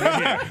puckered over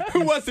here.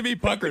 Who wants to be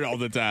puckered all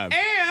the time?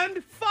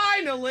 And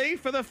finally,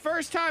 for the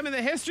first time in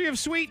the history of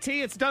sweet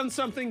tea, it's done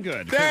something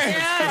good.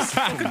 Yes.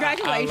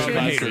 Congratulations. I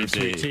hate Sweet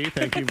sweet tea. tea.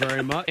 Thank you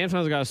very much.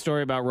 Antoine's got a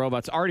story about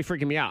robots already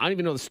freaking me out. I don't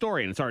even know the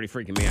story, and it's already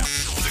freaking me out.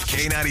 The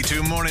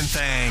K92 Morning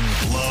Thing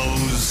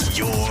blows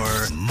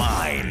your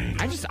mind.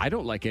 I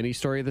don't like any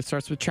story that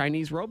starts with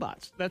Chinese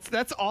robots.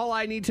 That's all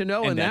I need to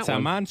know in And that's that how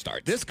one. mine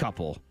starts. This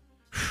couple,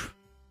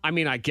 I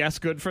mean, I guess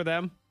good for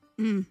them.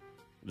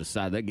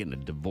 Decide they're getting a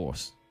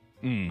divorce.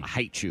 I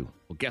hate you.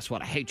 Well, guess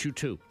what? I hate you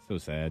too. So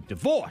sad.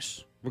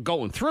 Divorce. We're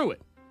going through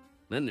it.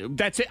 Then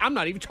that's it. I'm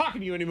not even talking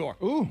to you anymore.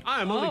 Ooh.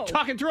 I am only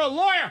talking through a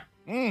lawyer.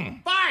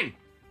 Fine.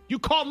 You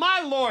call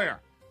my lawyer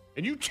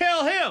and you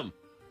tell him.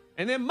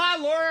 And then my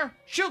lawyer,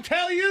 she'll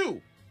tell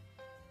you.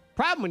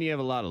 Problem when you have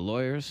a lot of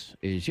lawyers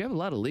is you have a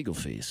lot of legal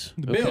fees.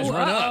 The bills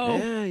run up.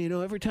 Yeah, you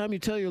know, every time you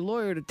tell your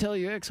lawyer to tell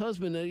your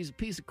ex-husband that he's a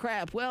piece of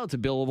crap, well, it's a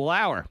billable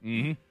hour.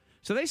 Mm-hmm.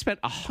 So they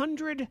spent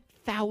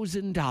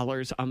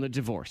 $100,000 on the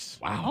divorce.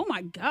 Wow. Oh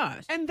my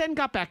gosh. And then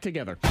got back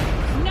together. No.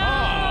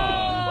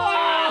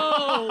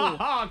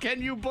 Oh,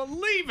 can you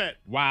believe it?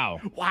 Wow.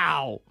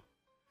 Wow.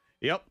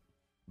 Yep.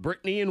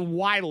 Brittany and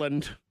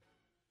Wyland.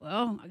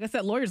 Well, I guess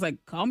that lawyer's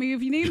like, call me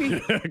if you need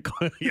me.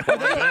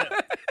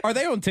 Are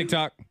they on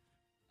TikTok?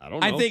 I don't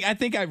know.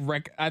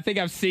 I think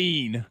I've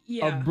seen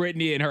Yeah.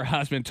 Brittany and her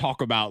husband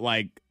talk about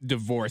like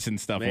divorce and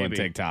stuff on Maybe.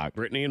 TikTok.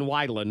 Brittany and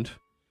Wyland,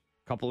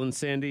 couple in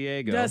San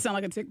Diego, Does sound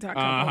like a TikTok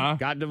couple. Uh-huh.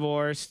 got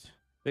divorced.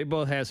 They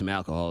both have some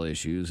alcohol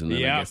issues, and then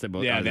I Yeah. guess they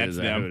both. Yeah, oh, that's is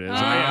that them. who it is?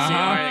 Uh-huh. Oh, yeah, see,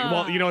 all right.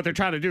 Well, you know what they're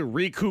trying to do?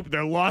 Recoup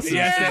their losses.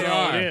 Yes, That's they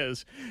all are. it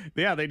is.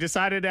 Yeah, they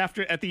decided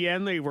at the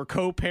end they were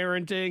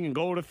co-parenting and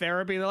going to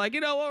therapy. They're like,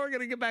 you know what? We're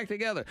going to get back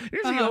together.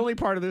 Here's the only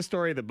part of this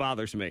story that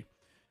bothers me.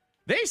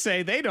 They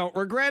say they don't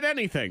regret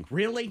anything.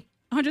 Really?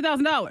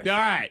 $100,000. All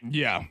right.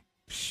 Yeah.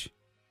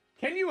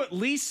 Can you at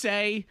least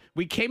say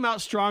we came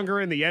out stronger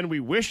in the end? We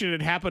wish it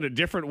had happened a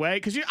different way?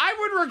 Because I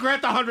would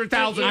regret the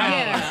 $100,000.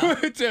 Yeah.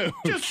 Too.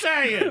 Just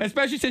saying.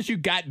 Especially since you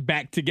got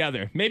back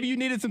together. Maybe you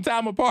needed some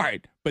time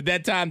apart, but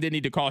that time didn't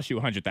need to cost you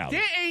 $100,000.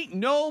 There ain't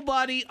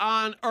nobody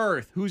on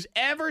earth who's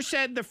ever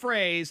said the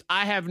phrase,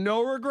 I have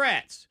no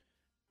regrets,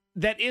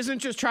 that isn't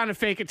just trying to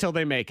fake it till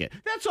they make it.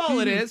 That's all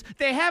it is.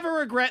 They have a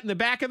regret in the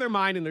back of their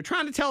mind, and they're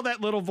trying to tell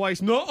that little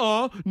voice, no,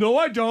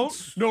 I don't.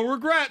 No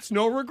regrets,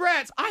 no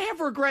regrets. I have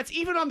regrets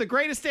even on the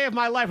greatest day of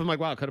my life. I'm like,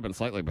 wow, it could have been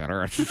slightly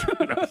better.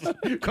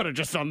 Could have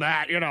just done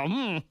that,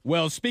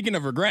 Well, speaking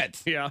of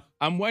regrets, Yeah.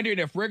 I'm wondering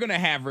if we're going to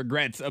have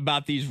regrets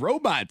about these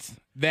robots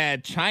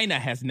that China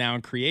has now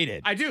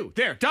created. I do.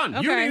 There, done. You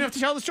don't Okay. even have to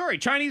tell the story.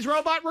 Chinese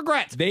robot,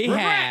 regrets. They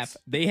Regrets.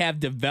 have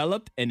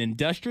developed an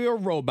industrial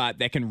robot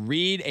that can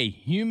read a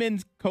human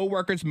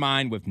coworker's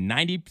mind with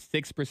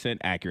 96%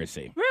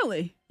 accuracy.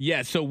 Really?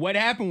 Yeah, so what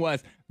happened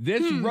was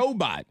this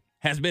robot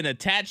has been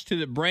attached to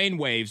the brain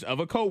waves of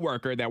a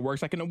coworker that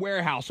works like in a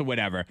warehouse or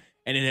whatever,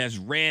 and it has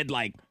read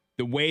like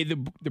the way the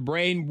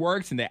brain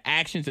works and the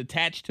actions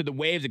attached to the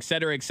waves, et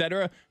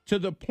cetera, to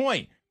the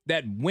point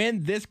that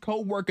when this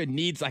coworker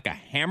needs like a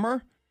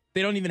hammer,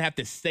 they don't even have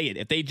to say it.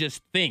 If they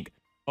just think,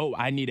 oh,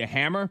 I need a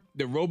hammer,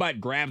 the robot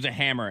grabs a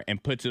hammer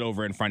and puts it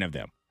over in front of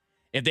them.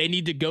 If they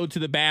need to go to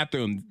the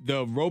bathroom,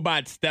 the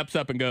robot steps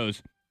up and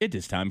goes, it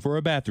is time for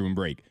a bathroom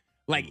break.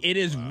 Like, it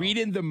is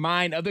reading the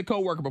mind of the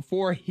coworker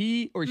before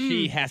he or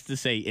she has to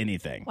say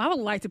anything. Well, I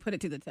would like to put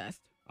it to the test.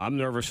 I'm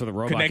nervous for the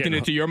robot. Connecting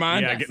it to your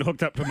mind? Yeah, getting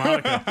hooked up to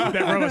Monica.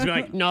 That robot's be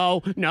like,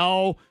 no,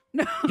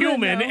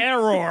 human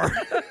error.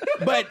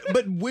 But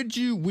would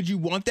you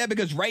want that?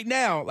 Because right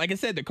now, like I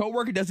said, the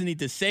coworker doesn't need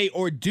to say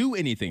or do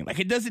anything. Like,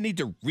 it doesn't need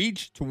to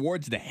reach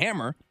towards the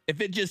hammer. If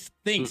it just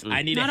thinks,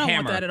 I need a I don't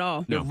hammer, want that at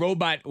all. the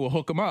robot will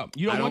hook him up.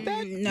 You don't want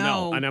that?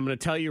 No. And I'm going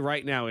to tell you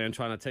right now,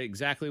 Antoine, I'll tell you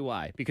exactly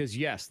why. Because,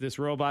 yes, this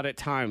robot at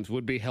times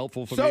would be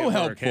helpful for So me at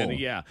work, helpful. and,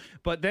 yeah.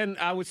 But then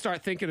I would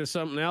start thinking of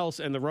something else,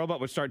 and the robot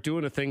would start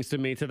doing the things to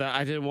me that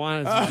I didn't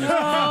want.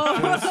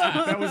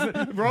 That was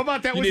the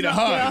robot that You was need a not-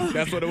 hug.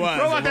 That's what it was.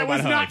 Robot A that was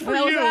robot not hug. for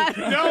What was you. that?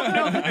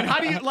 No. And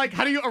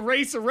how do you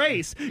erase?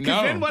 Because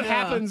No. then what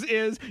happens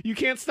is you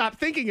can't stop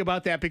thinking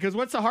about that, because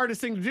what's the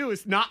hardest thing to do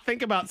is not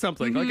think about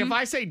something. Like if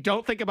I say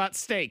don't think about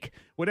steak,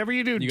 whatever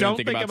you do, You're don't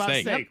gonna think about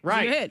steak. Yep,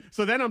 Right. you're good.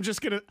 So then I'm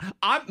just going to,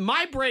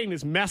 my brain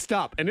is messed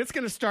up, and it's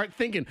going to start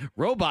thinking,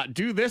 robot,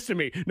 do this to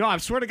me. No, I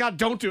swear to God,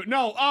 don't do it.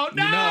 No. Oh,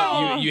 no.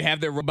 No, you have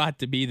the robot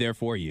to be there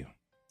for you.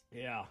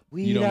 Yeah.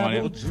 You don't want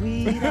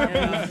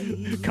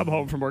it. Come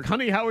home from work.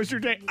 Honey, how was your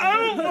day? I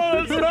don't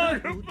want to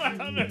talk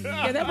about it.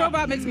 Yeah, that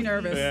robot makes me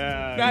nervous.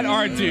 Not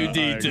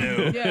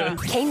R2D2. Yeah.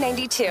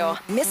 K92,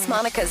 Miss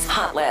Monica's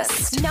Hot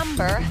List.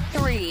 Number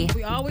 3.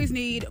 We always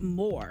need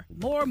more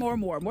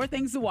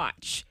things to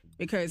watch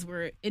because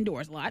we're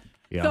indoors a lot.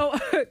 Yeah.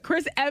 So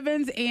Chris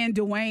Evans and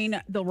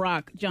Dwayne The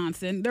Rock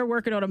Johnson, they're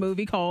working on a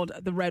movie called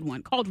Red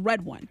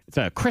One. It's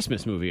a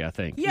Christmas movie, I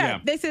think. Yeah.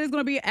 They said it's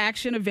going to be an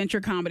action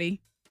adventure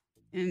comedy.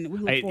 And we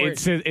look forward.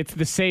 It's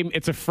the same.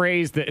 It's a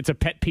phrase that it's a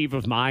pet peeve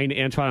of mine,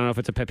 Antoine. I don't know if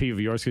it's a pet peeve of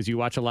yours because you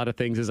watch a lot of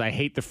things. Is I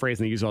hate the phrase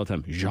and they use it all the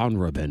time.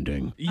 Genre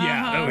bending.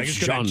 Yeah, like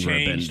it's gonna Genre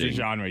change the bending.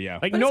 genre. Yeah,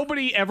 Like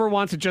nobody ever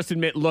wants to just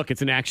admit, look,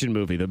 it's an action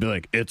movie. They'll be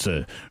like, it's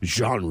a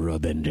genre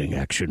bending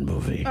action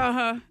movie.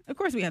 Of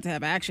course, we have to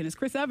have action. It's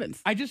Chris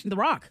Evans. The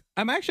Rock.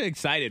 I'm actually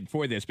excited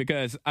for this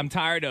because I'm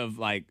tired of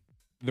like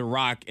The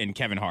Rock and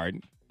Kevin Hart,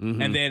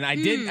 and then I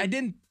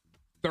didn't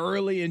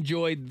thoroughly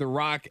enjoyed The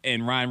Rock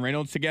and Ryan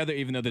Reynolds together,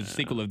 even though there's a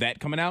sequel of that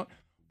coming out.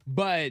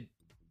 But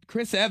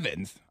Chris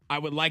Evans, I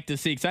would like to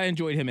see because I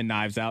enjoyed him in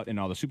Knives Out and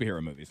all the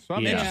superhero movies. So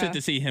I'm interested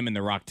to see him and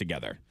The Rock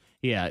together.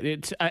 Yeah,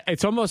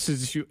 it's almost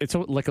as if it's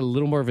like a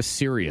little more of a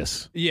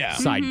serious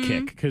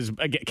sidekick because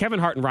Kevin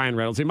Hart and Ryan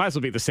Reynolds, they might as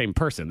well be the same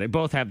person. They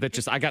both have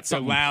that. I got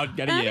something loud,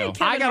 gotta yell.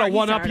 I got to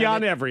one up you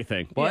on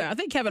everything. What? Yeah, I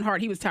think Kevin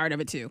Hart, he was tired of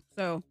it too.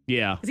 So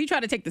yeah, because he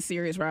tried to take the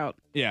serious route.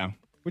 Yeah,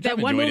 that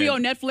one movie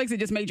on Netflix, it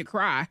just made you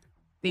cry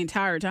the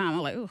entire time. I'm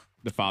like, ugh.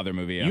 The Father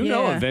movie. Yeah. You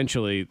know,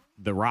 eventually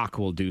The Rock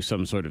will do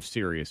some sort of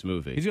serious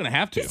movie. He's gonna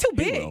have to. He's too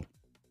big.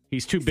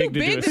 He's too big to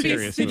do a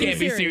serious He movie. can't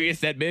be serious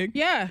that big.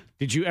 Yeah.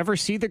 Did you ever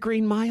see The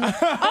Green Mile?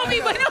 I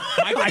mean, but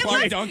no. Michael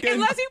Clark Duncan?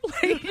 Unless he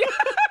played.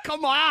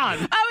 Come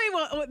on. I mean,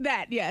 well,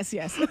 that, yes.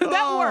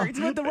 That worked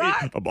with The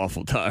Rock. I'm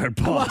awful tired,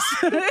 boss.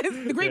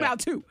 The Green Mile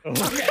 2.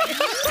 Okay.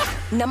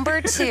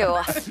 Number 2.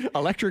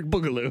 Electric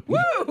Boogaloo.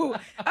 Woo!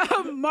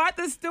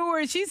 Martha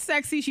Stewart, she's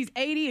sexy. She's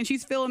 80 and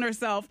she's feeling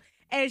herself.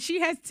 And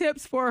she has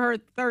tips for her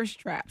thirst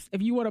traps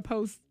if you want to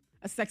post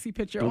a sexy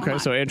picture online. Okay,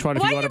 so Antoine,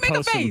 if you want to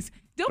post Why you make a face?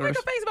 Don't make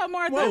a face about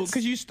Martha. Whoa,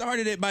 because you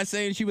started it by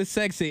saying she was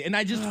sexy. And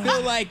I just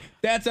feel like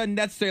that's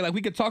unnecessary. Like,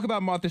 we could talk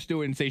about Martha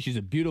Stewart and say she's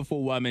a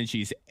beautiful woman.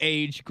 She's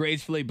aged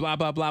gracefully, blah,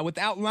 blah, blah,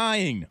 without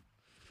lying.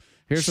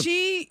 Here's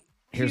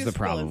the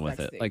problem with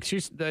sexy. it.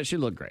 Like, she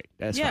looked great.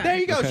 That's Yeah. fine. There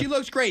you go. Okay. She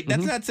looks great.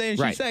 That's not saying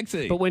she's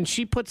sexy. But when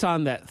she puts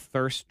on that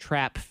thirst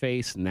trap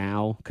face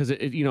now, because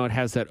it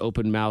has that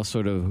open mouth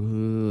sort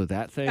of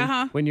that thing.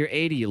 When you're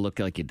 80, you look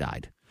like you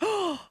died.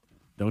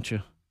 Don't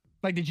you?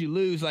 Like, did you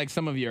lose like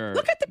some of your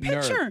Look at the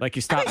picture. nerve? Like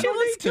you stopped. She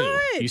looks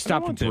good. You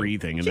stopped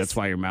breathing, and that's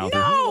why your mouth.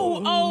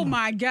 No. Oh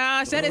my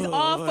gosh, that is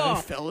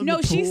awful. No,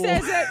 she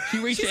says that She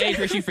reached the age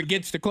where she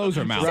forgets to close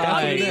her mouth.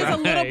 all you need is a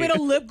little bit of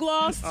lip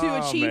gloss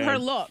to achieve her man.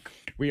 look.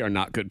 We are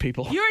not good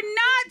people. You're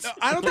not.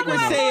 I don't think Come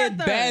we're on, saying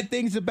Martha. bad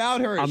things about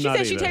her. She not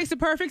said she either. takes the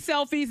perfect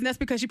selfies, and that's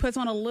because she puts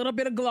on a little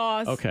bit of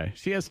gloss. Okay,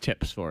 she has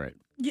tips for it.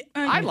 Yeah,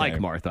 I like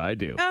Martha. I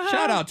do.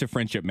 Shout out to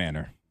Friendship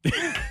Manor.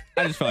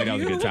 I just felt like that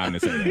was a good time to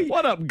say that.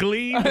 What up,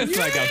 Glee? I just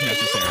felt like that was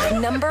necessary.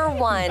 Number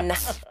 1.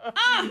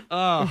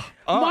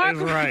 Mark-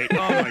 is right. Oh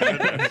my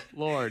goodness,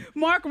 Lord.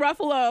 Mark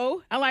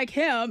Ruffalo, I like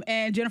him,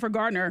 and Jennifer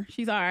Gardner.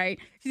 She's all right.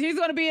 She's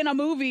going to be in a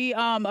movie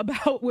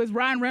about with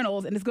Ryan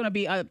Reynolds, and it's going to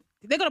be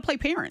they're going to play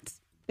parents.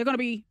 They're going to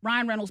be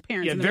Ryan Reynolds'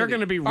 parents. Yeah, in the they're movie. going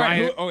to be All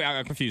right, Ryan. I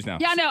got confused now.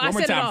 Yeah, no, I One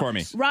more said it time all. for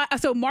me.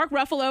 So Mark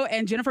Ruffalo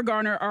and Jennifer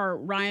Garner are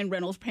Ryan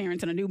Reynolds'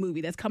 parents in a new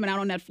movie that's coming out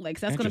on Netflix.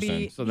 That's going to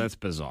be. So that's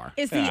bizarre.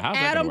 It's Yeah, the how's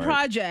that Adam gonna work?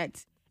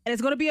 Project, and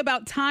it's going to be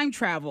about time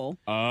travel.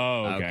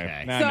 Oh, okay.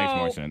 Okay. That makes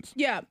more sense.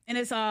 Yeah, and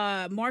it's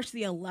March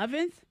the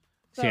 11th.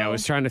 See, I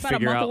was trying to about a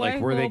figure month out, like,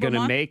 away, were they over a going to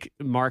month. make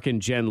Mark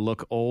and Jen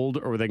look old,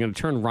 or were they going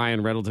to turn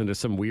Ryan Reynolds into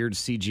some weird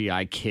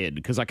CGI kid?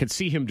 Because I could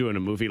see him doing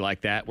a movie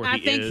like that where I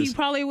think he is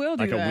probably will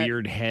do like that. a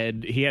weird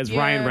head. He has Yeah.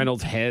 Ryan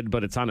Reynolds' head,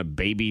 but it's on a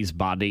baby's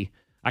body.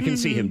 I can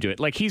see him do it.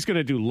 Like, he's going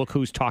to do Look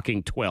Who's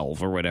Talking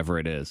 12 or whatever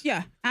it is.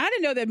 Yeah, I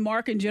didn't know that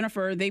Mark and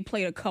Jennifer, they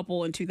played a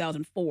couple in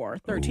 2004,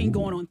 13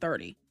 going on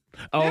 30.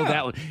 Oh, Yeah.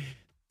 that one.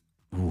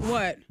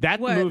 What? That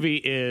What?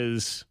 movie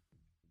is...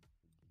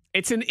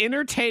 It's an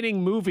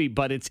entertaining movie,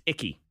 but it's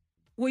icky.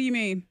 What do you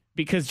mean?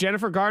 Because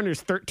Jennifer Garner's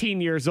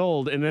 13 years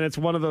old, and then it's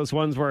one of those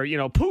ones where,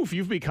 poof,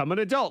 you've become an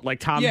adult, like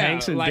Tom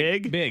Hanks and like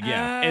Big. Big,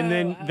 yeah. And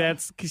then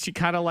that's 'cause she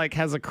kind of like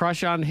has a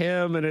crush on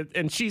him,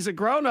 and she's a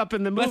grown up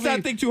in the movie. Let's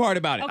not think too hard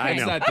about it. Okay.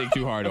 Let's not think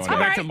too hard on Go it.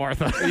 back to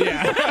Martha.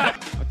 Yeah.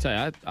 I'll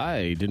tell you,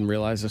 I didn't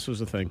realize this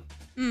was a thing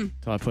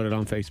until I put it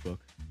on Facebook,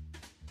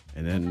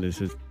 and then this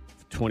is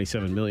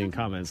 27 million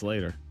comments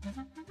later.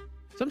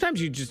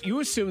 Sometimes you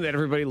assume that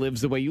everybody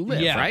lives the way you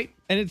live, Yeah. right?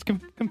 And it's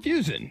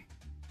confusing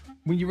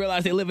when you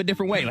realize they live a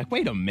different way. Like,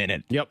 wait a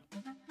minute. Yep.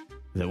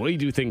 Then we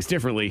do things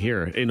differently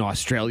here in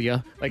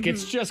Australia. Like,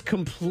 it's just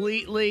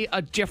completely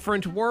a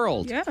different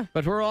world. Yeah.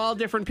 But we're all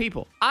different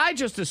people. I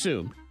just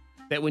assumed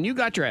that when you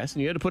got dressed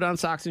and you had to put on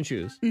socks and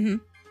shoes,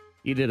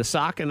 you did a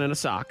sock and then a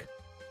sock,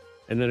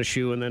 and then a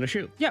shoe and then a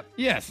shoe. Yep.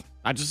 Yes.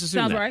 I just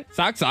assumed Sounds that. right.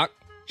 Sock, sock.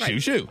 Shoe,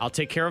 shoe. I'll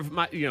take care of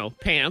my,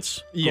 pants,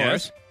 of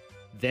Yes. course,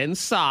 then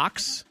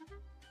socks,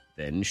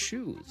 then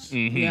shoes.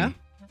 Mhm. Yeah.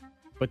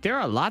 But there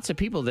are lots of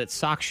people that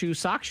sock, shoe,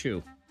 sock,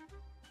 shoe.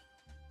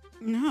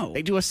 No.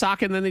 They do a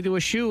sock and then they do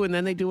a shoe and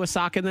then they do a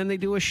sock and then they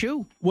do a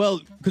shoe.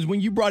 Well, because when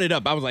you brought it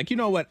up, I was like, you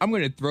know what? I'm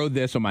going to throw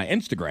this on my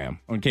Instagram,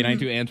 on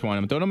K92 Antoine. I'm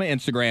going to throw it on my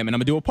Instagram and I'm going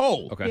to do a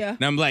poll. Okay. Yeah.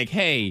 And I'm like,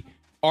 hey,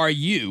 are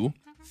you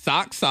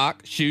sock,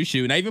 sock, shoe,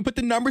 shoe. And I even put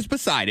the numbers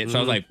beside it. So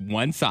I was like,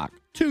 1 sock,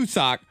 2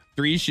 sock,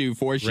 3 shoe,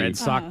 4 shoe. Red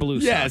sock, blue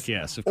Yes. sock.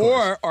 Yes, of course.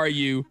 Or are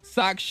you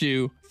sock,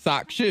 shoe,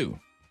 sock, shoe?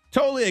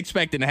 Totally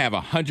expecting to have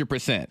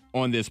 100%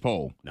 on this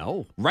poll.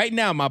 No. Right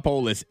now, my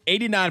poll is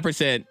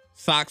 89%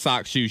 sock,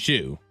 sock, shoe,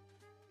 shoe.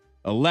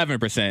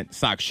 11%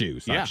 sock, shoe,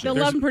 sock, Yeah. shoe. The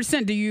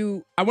 11%, do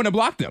you? I want to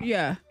block them.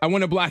 Yeah. I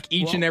want to block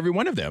each and every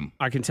one of them.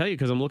 I can tell you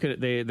because I'm looking at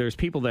there's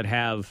people that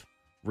have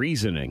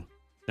reasoning.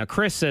 Now,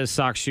 Chris says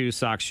sock, shoe,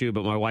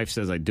 but my wife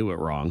says I do it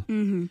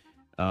wrong.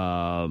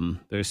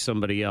 There's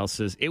somebody else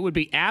says it would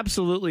be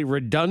absolutely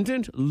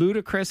redundant,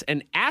 ludicrous,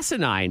 and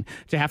asinine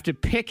to have to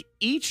pick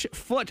each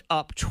foot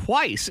up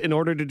twice in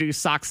order to do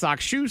sock, sock,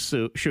 shoe,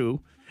 shoe.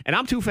 And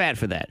I'm too fat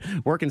for that.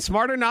 Working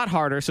smarter, not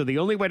harder. So the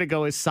only way to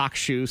go is sock,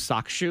 shoe,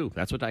 sock, shoe.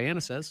 That's what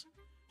Diana says.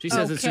 She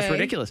says it's just Okay.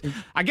 ridiculous.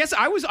 I guess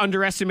I was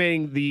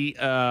underestimating the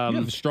You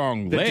have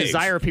strong the legs.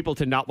 desire of people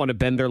to not want to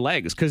bend their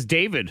legs. Because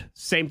David,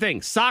 same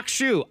thing. Sock,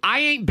 shoe. I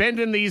ain't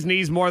bending these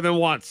knees more than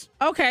once.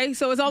 Okay,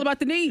 so it's all about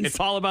the knees. It's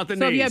all about the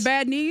So if knees. you have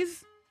bad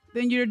knees,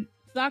 then you're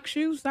sock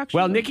shoe.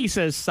 Well, Nikki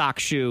says sock,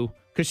 shoe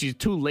because she's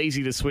too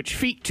lazy to switch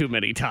feet too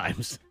many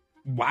times.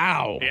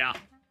 Wow. Yeah.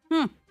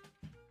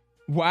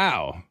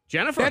 Wow.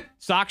 Jennifer,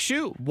 sock,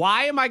 shoe.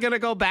 Why am I going to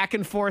go back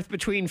and forth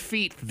between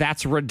feet?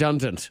 That's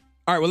redundant.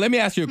 All right, well, let me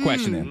ask you a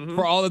question then.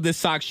 For all of this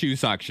sock, shoe,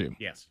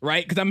 Yes.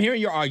 right? Because I'm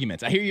hearing your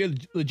arguments. I hear your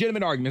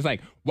legitimate arguments.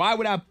 Like, why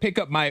would I pick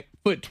up my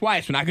foot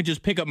twice when I could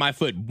just pick up my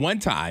foot one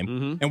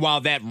time? And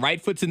while that right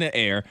foot's in the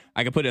air,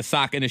 I can put a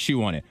sock and a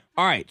shoe on it.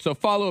 All right, so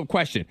follow-up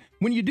question.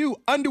 When you do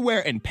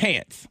underwear and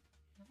pants,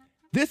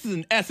 this is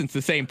in essence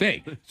the same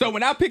thing. So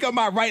when I pick up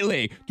my right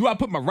leg, do I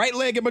put my right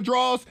leg in my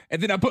drawers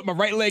and then I put my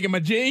right leg in my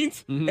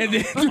jeans? And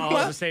then All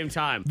at the same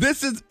time.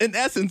 this is in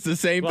essence the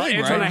same Well, thing,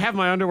 Antoine, right? I have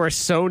my underwear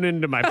sewn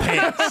into my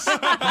pants.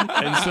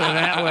 And so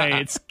that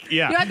way it's, You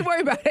don't have to worry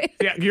about it.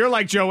 Yeah, you're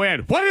like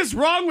Joanne. What is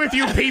wrong with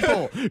you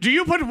people? Do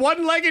you put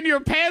one leg in your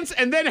pants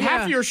and then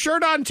half your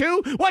shirt on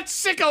too? What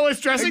sicko is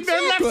dressing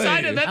their left Exactly.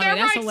 side and then Oh, their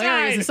that's right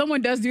hilarious. side? If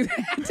someone does do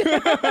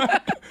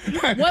that.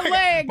 One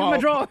leg in my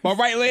drawers. My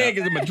right leg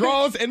is in my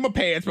drawers and my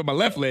pants, but my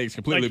left leg's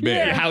completely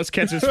bare. Your house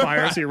catches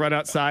fire, so you run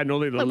outside and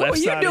only the Like, left what were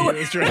you side of doing?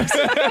 you is dressed.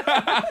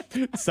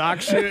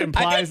 Sock shoe I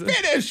implies didn't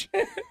finish.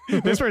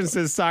 this person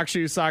says sock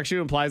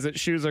shoe implies that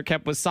shoes are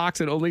kept with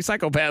socks and only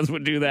psychopaths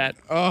would do that.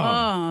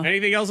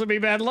 Anything else would be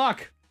bad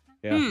luck.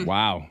 Yeah.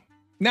 Wow.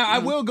 Now, I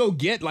will go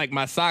get like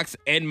my socks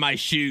and my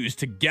shoes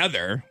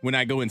together when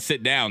I go and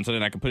sit down so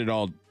that I can put it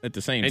all at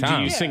the same And time.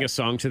 do you sing a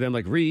song to them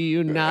like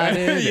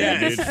reunited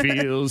Yes. and it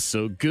feels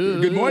so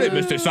good? Good morning,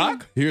 Mr.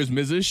 Sock. Here's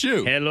Mrs.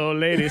 Shoe. Hello,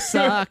 Lady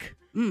Sock.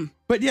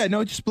 But yeah, no,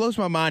 it just blows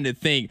my mind to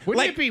think. Wouldn't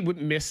like, it be with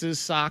Mrs.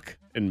 Sock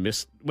and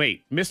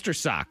Mr.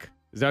 Sock?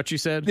 Is that what you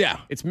said? yeah,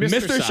 It's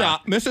Mr.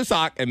 Sock. Mr.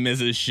 Sock, and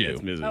Mrs. Shoe.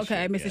 It's Mrs.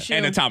 Okay, Shoe, Mrs. Shoe.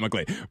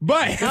 Anatomically.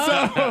 But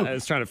I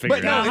was trying to figure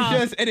But it no, out.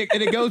 it's just, and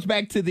it goes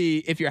back to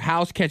the if your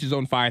house catches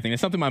on fire thing.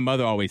 It's something my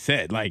mother always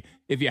said. Like,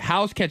 if your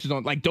house catches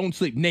on, like, don't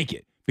sleep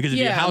naked. Because if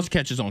your Yeah. house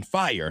catches on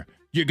fire,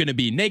 you're going to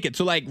be naked.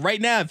 So, like, right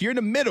now, if you're in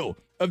the middle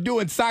of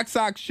doing sock,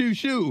 sock, shoe,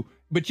 shoe,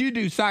 but you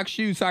do sock,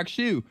 shoe,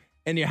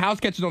 and your house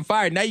catches on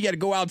fire, now you got to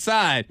go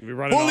outside, You're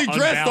running fully all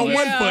dressed on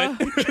unbalanced.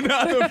 one foot. and the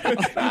other foot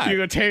You're side. going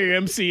to tear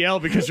your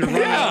MCL because you're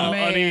running all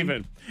man.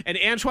 uneven. And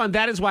Antoine,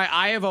 that is why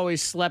I have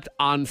always slept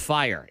on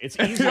fire. It's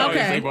easy. Always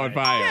Okay. sleep on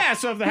fire. Yeah,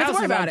 so if the Don't house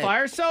worry is on about it.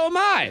 fire, so am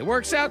I. It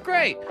works out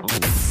great.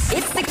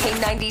 It's the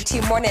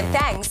K92 Morning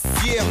Thangs.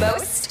 Yeah.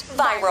 Most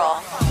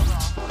viral.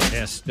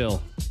 Yeah,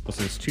 still. Well,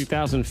 since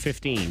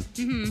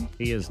 2015,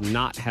 he has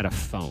not had a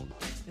phone.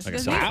 Like a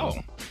cell Wow.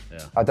 phone.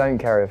 I don't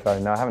carry a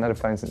phone. No, I haven't had a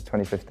phone since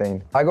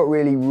 2015. I got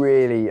really,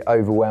 really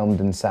overwhelmed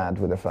and sad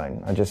with a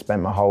phone. I just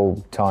spent my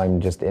whole time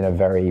just in a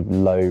very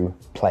low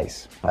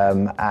place.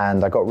 And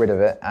I got rid of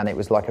it, and it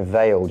was like a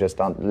veil just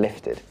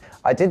lifted.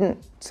 I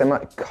didn't so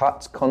much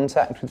cut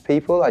contact with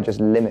people, I just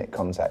limit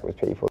contact with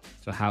people.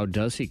 So how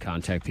does he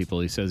contact people?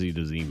 He says he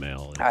does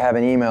email. I have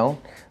an email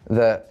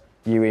that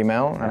you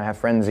email, and I have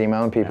friends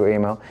email and people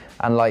email.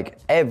 And like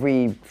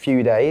every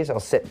few days, I'll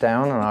sit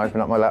down and I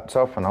open up my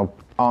laptop and I'll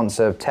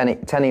answer 10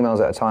 emails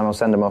at a time. I'll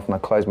send them off and I'll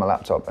close my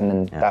laptop, and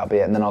then that'll be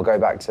it. And then I'll go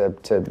back to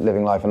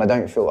living life, and I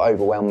don't feel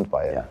overwhelmed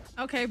by it.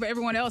 Okay, but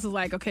everyone else is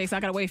like, okay, so I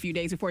gotta wait a few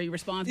days before you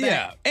respond back.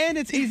 Yeah, and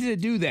it's easy to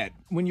do that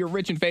when you're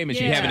rich and famous.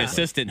 You have an Yeah.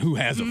 assistant who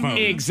has a phone.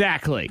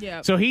 Exactly.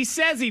 Yep. So he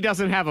says he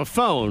doesn't have a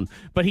phone,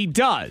 but he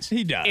does.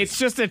 He does. It's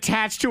just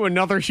attached to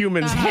another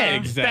human's head.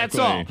 Exactly. That's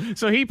all.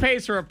 So he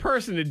pays for a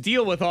person to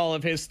deal with all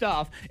of his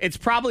stuff. It's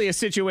probably a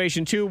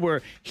situation, too,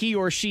 where he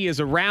or she is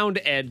around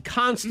Ed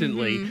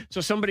constantly.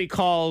 So somebody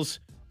calls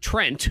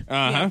Trent,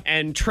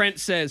 and Trent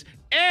says,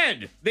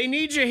 Ed, they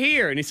need you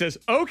here. And he says,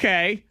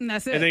 okay. And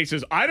that's it. And then he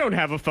says, I don't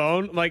have a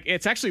phone. Like,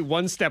 it's actually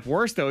one step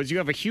worse, though, is you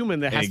have a human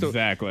that has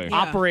Exactly. to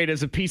operate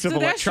as a piece of So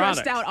they're electronics.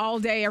 stressed out all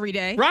day, every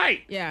day.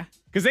 Right. Yeah.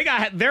 Because they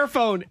got their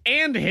phone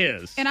and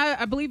his. And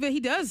I believe that he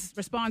does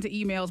respond to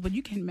emails, but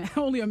you can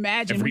only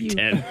imagine Every when you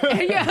 10.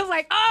 yeah, I was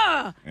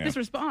like, just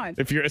respond.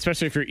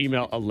 Especially if you're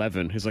email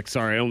 11, he's like,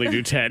 sorry, I only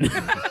do 10.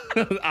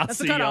 I'll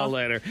see y'all cutoff.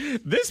 later.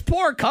 This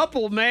poor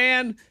couple,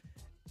 man.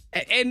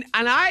 And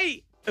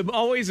I am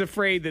always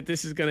afraid that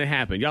this is going to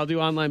happen. Y'all do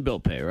online bill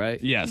pay,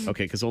 right? Yes.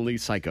 Okay, because only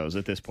psychos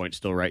at this point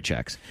still write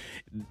checks.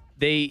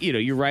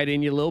 You write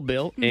in your little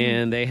bill,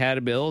 and they had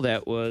a bill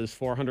that was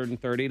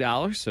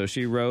 $430. So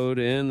she wrote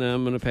in,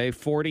 I'm going to pay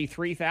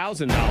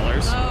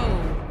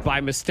 $43,000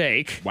 by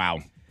mistake. Wow.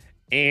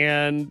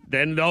 And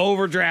then the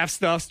overdraft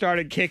stuff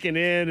started kicking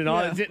in and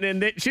all. Yeah.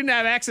 And she didn't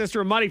have access to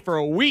her money for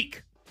a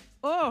week.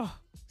 Oh.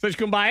 So she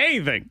couldn't buy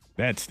anything.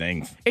 That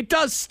stinks. It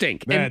does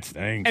stink. That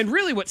stinks. And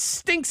really what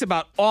stinks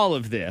about all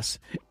of this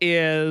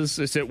is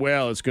they said,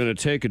 well, it's going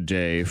to take a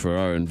day for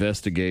our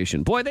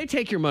investigation. Boy, they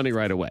take your money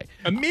right away.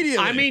 Immediately.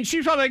 I mean,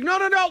 she's probably like,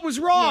 no, it was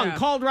wrong. Yeah.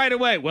 Called right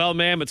away. Well,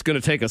 ma'am, it's going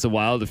to take us a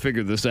while to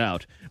figure this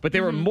out. But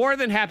they were more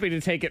than happy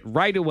to take it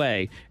right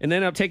away. And then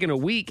ended up taking a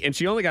week, and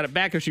she only got it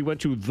back because she went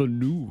to the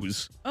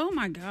news. Oh,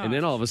 my God. And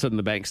then all of a sudden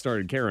the bank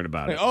started caring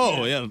about it.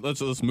 Oh, yeah,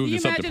 let's move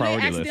this up the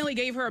priority list. They accidentally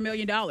gave her $1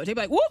 million. They'd be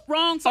like, whoop,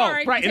 wrong,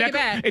 sorry. Oh, right. Take it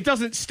back. It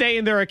doesn't stay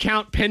in their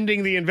account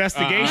pending the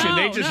investigation.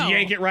 They just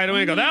yank it right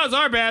away and go, that was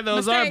our bad, that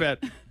was our bad.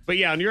 But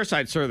yeah, on your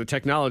side, sir, the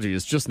technology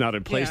is just not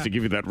in place to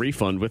give you that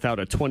refund without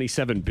a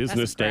 27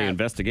 business day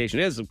investigation.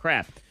 It is some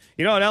crap.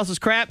 You know what else is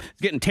crap?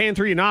 It's getting tan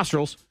through your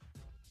nostrils.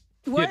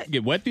 What?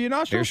 Get wet through your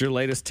nostrils? Here's your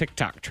latest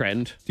TikTok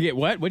trend. To get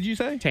what? What'd you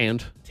say?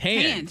 Tanned.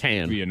 Tan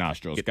through your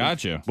nostrils.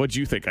 Gotcha. What'd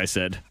you think I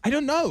said? I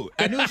don't know.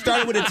 I knew it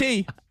started with a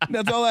T.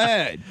 That's all I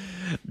had.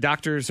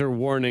 Doctors are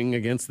warning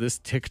against this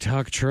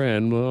TikTok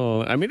trend.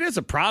 Well, I mean, it's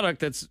a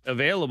product that's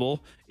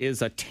available.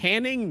 Is a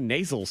tanning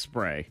nasal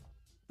spray.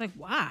 Like,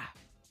 why?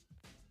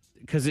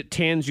 Because it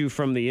tans you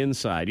from the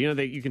inside. You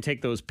know, you can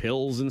take those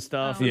pills and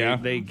stuff. Oh.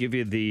 And they give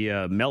you the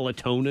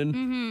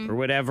melatonin or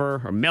whatever.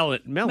 Or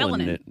melanin.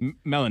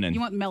 Melanin. You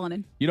want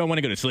melanin. You don't want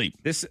to go to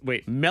sleep.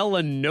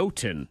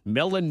 Melanotin.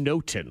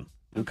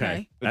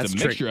 Okay. It's a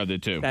mixture of the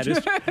two. That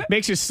is,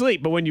 makes you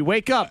sleep, but when you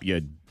wake up,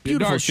 you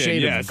beautiful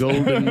shade of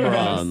golden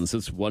bronze.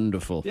 It's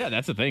wonderful. Yeah,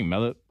 that's the thing.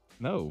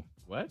 No.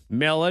 What?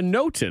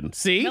 Melanotin.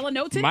 See?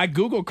 Melanotin? My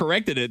Google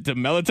corrected it to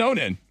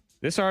melatonin.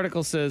 This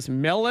article says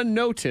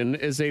melanotin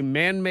is a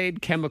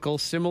man-made chemical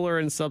similar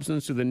in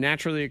substance to the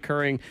naturally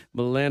occurring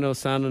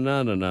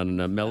melanosananana. I don't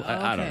know.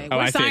 Oh,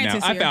 I see it now.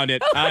 I found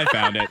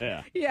it.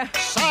 Yeah.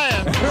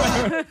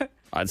 Science.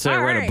 I'd say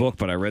I read a book,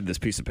 but I read this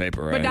piece of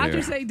paper right here. But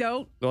doctors here. say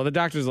don't. Well, the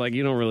doctor's like,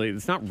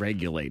 it's not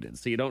regulated,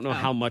 so you don't know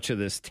how much of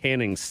this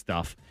tanning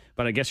stuff,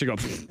 but I guess you're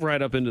going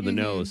right up into the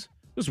nose.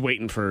 Just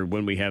waiting for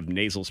when we have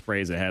nasal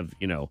sprays that have,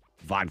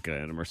 vodka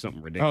in them or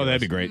something ridiculous. Oh,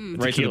 that'd be great.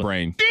 Right to the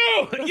brain.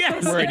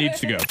 Yes. Where it needs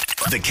to go.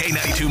 The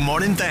K92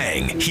 Morning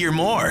Thing. Hear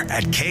more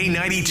at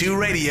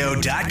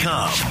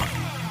K92Radio.com.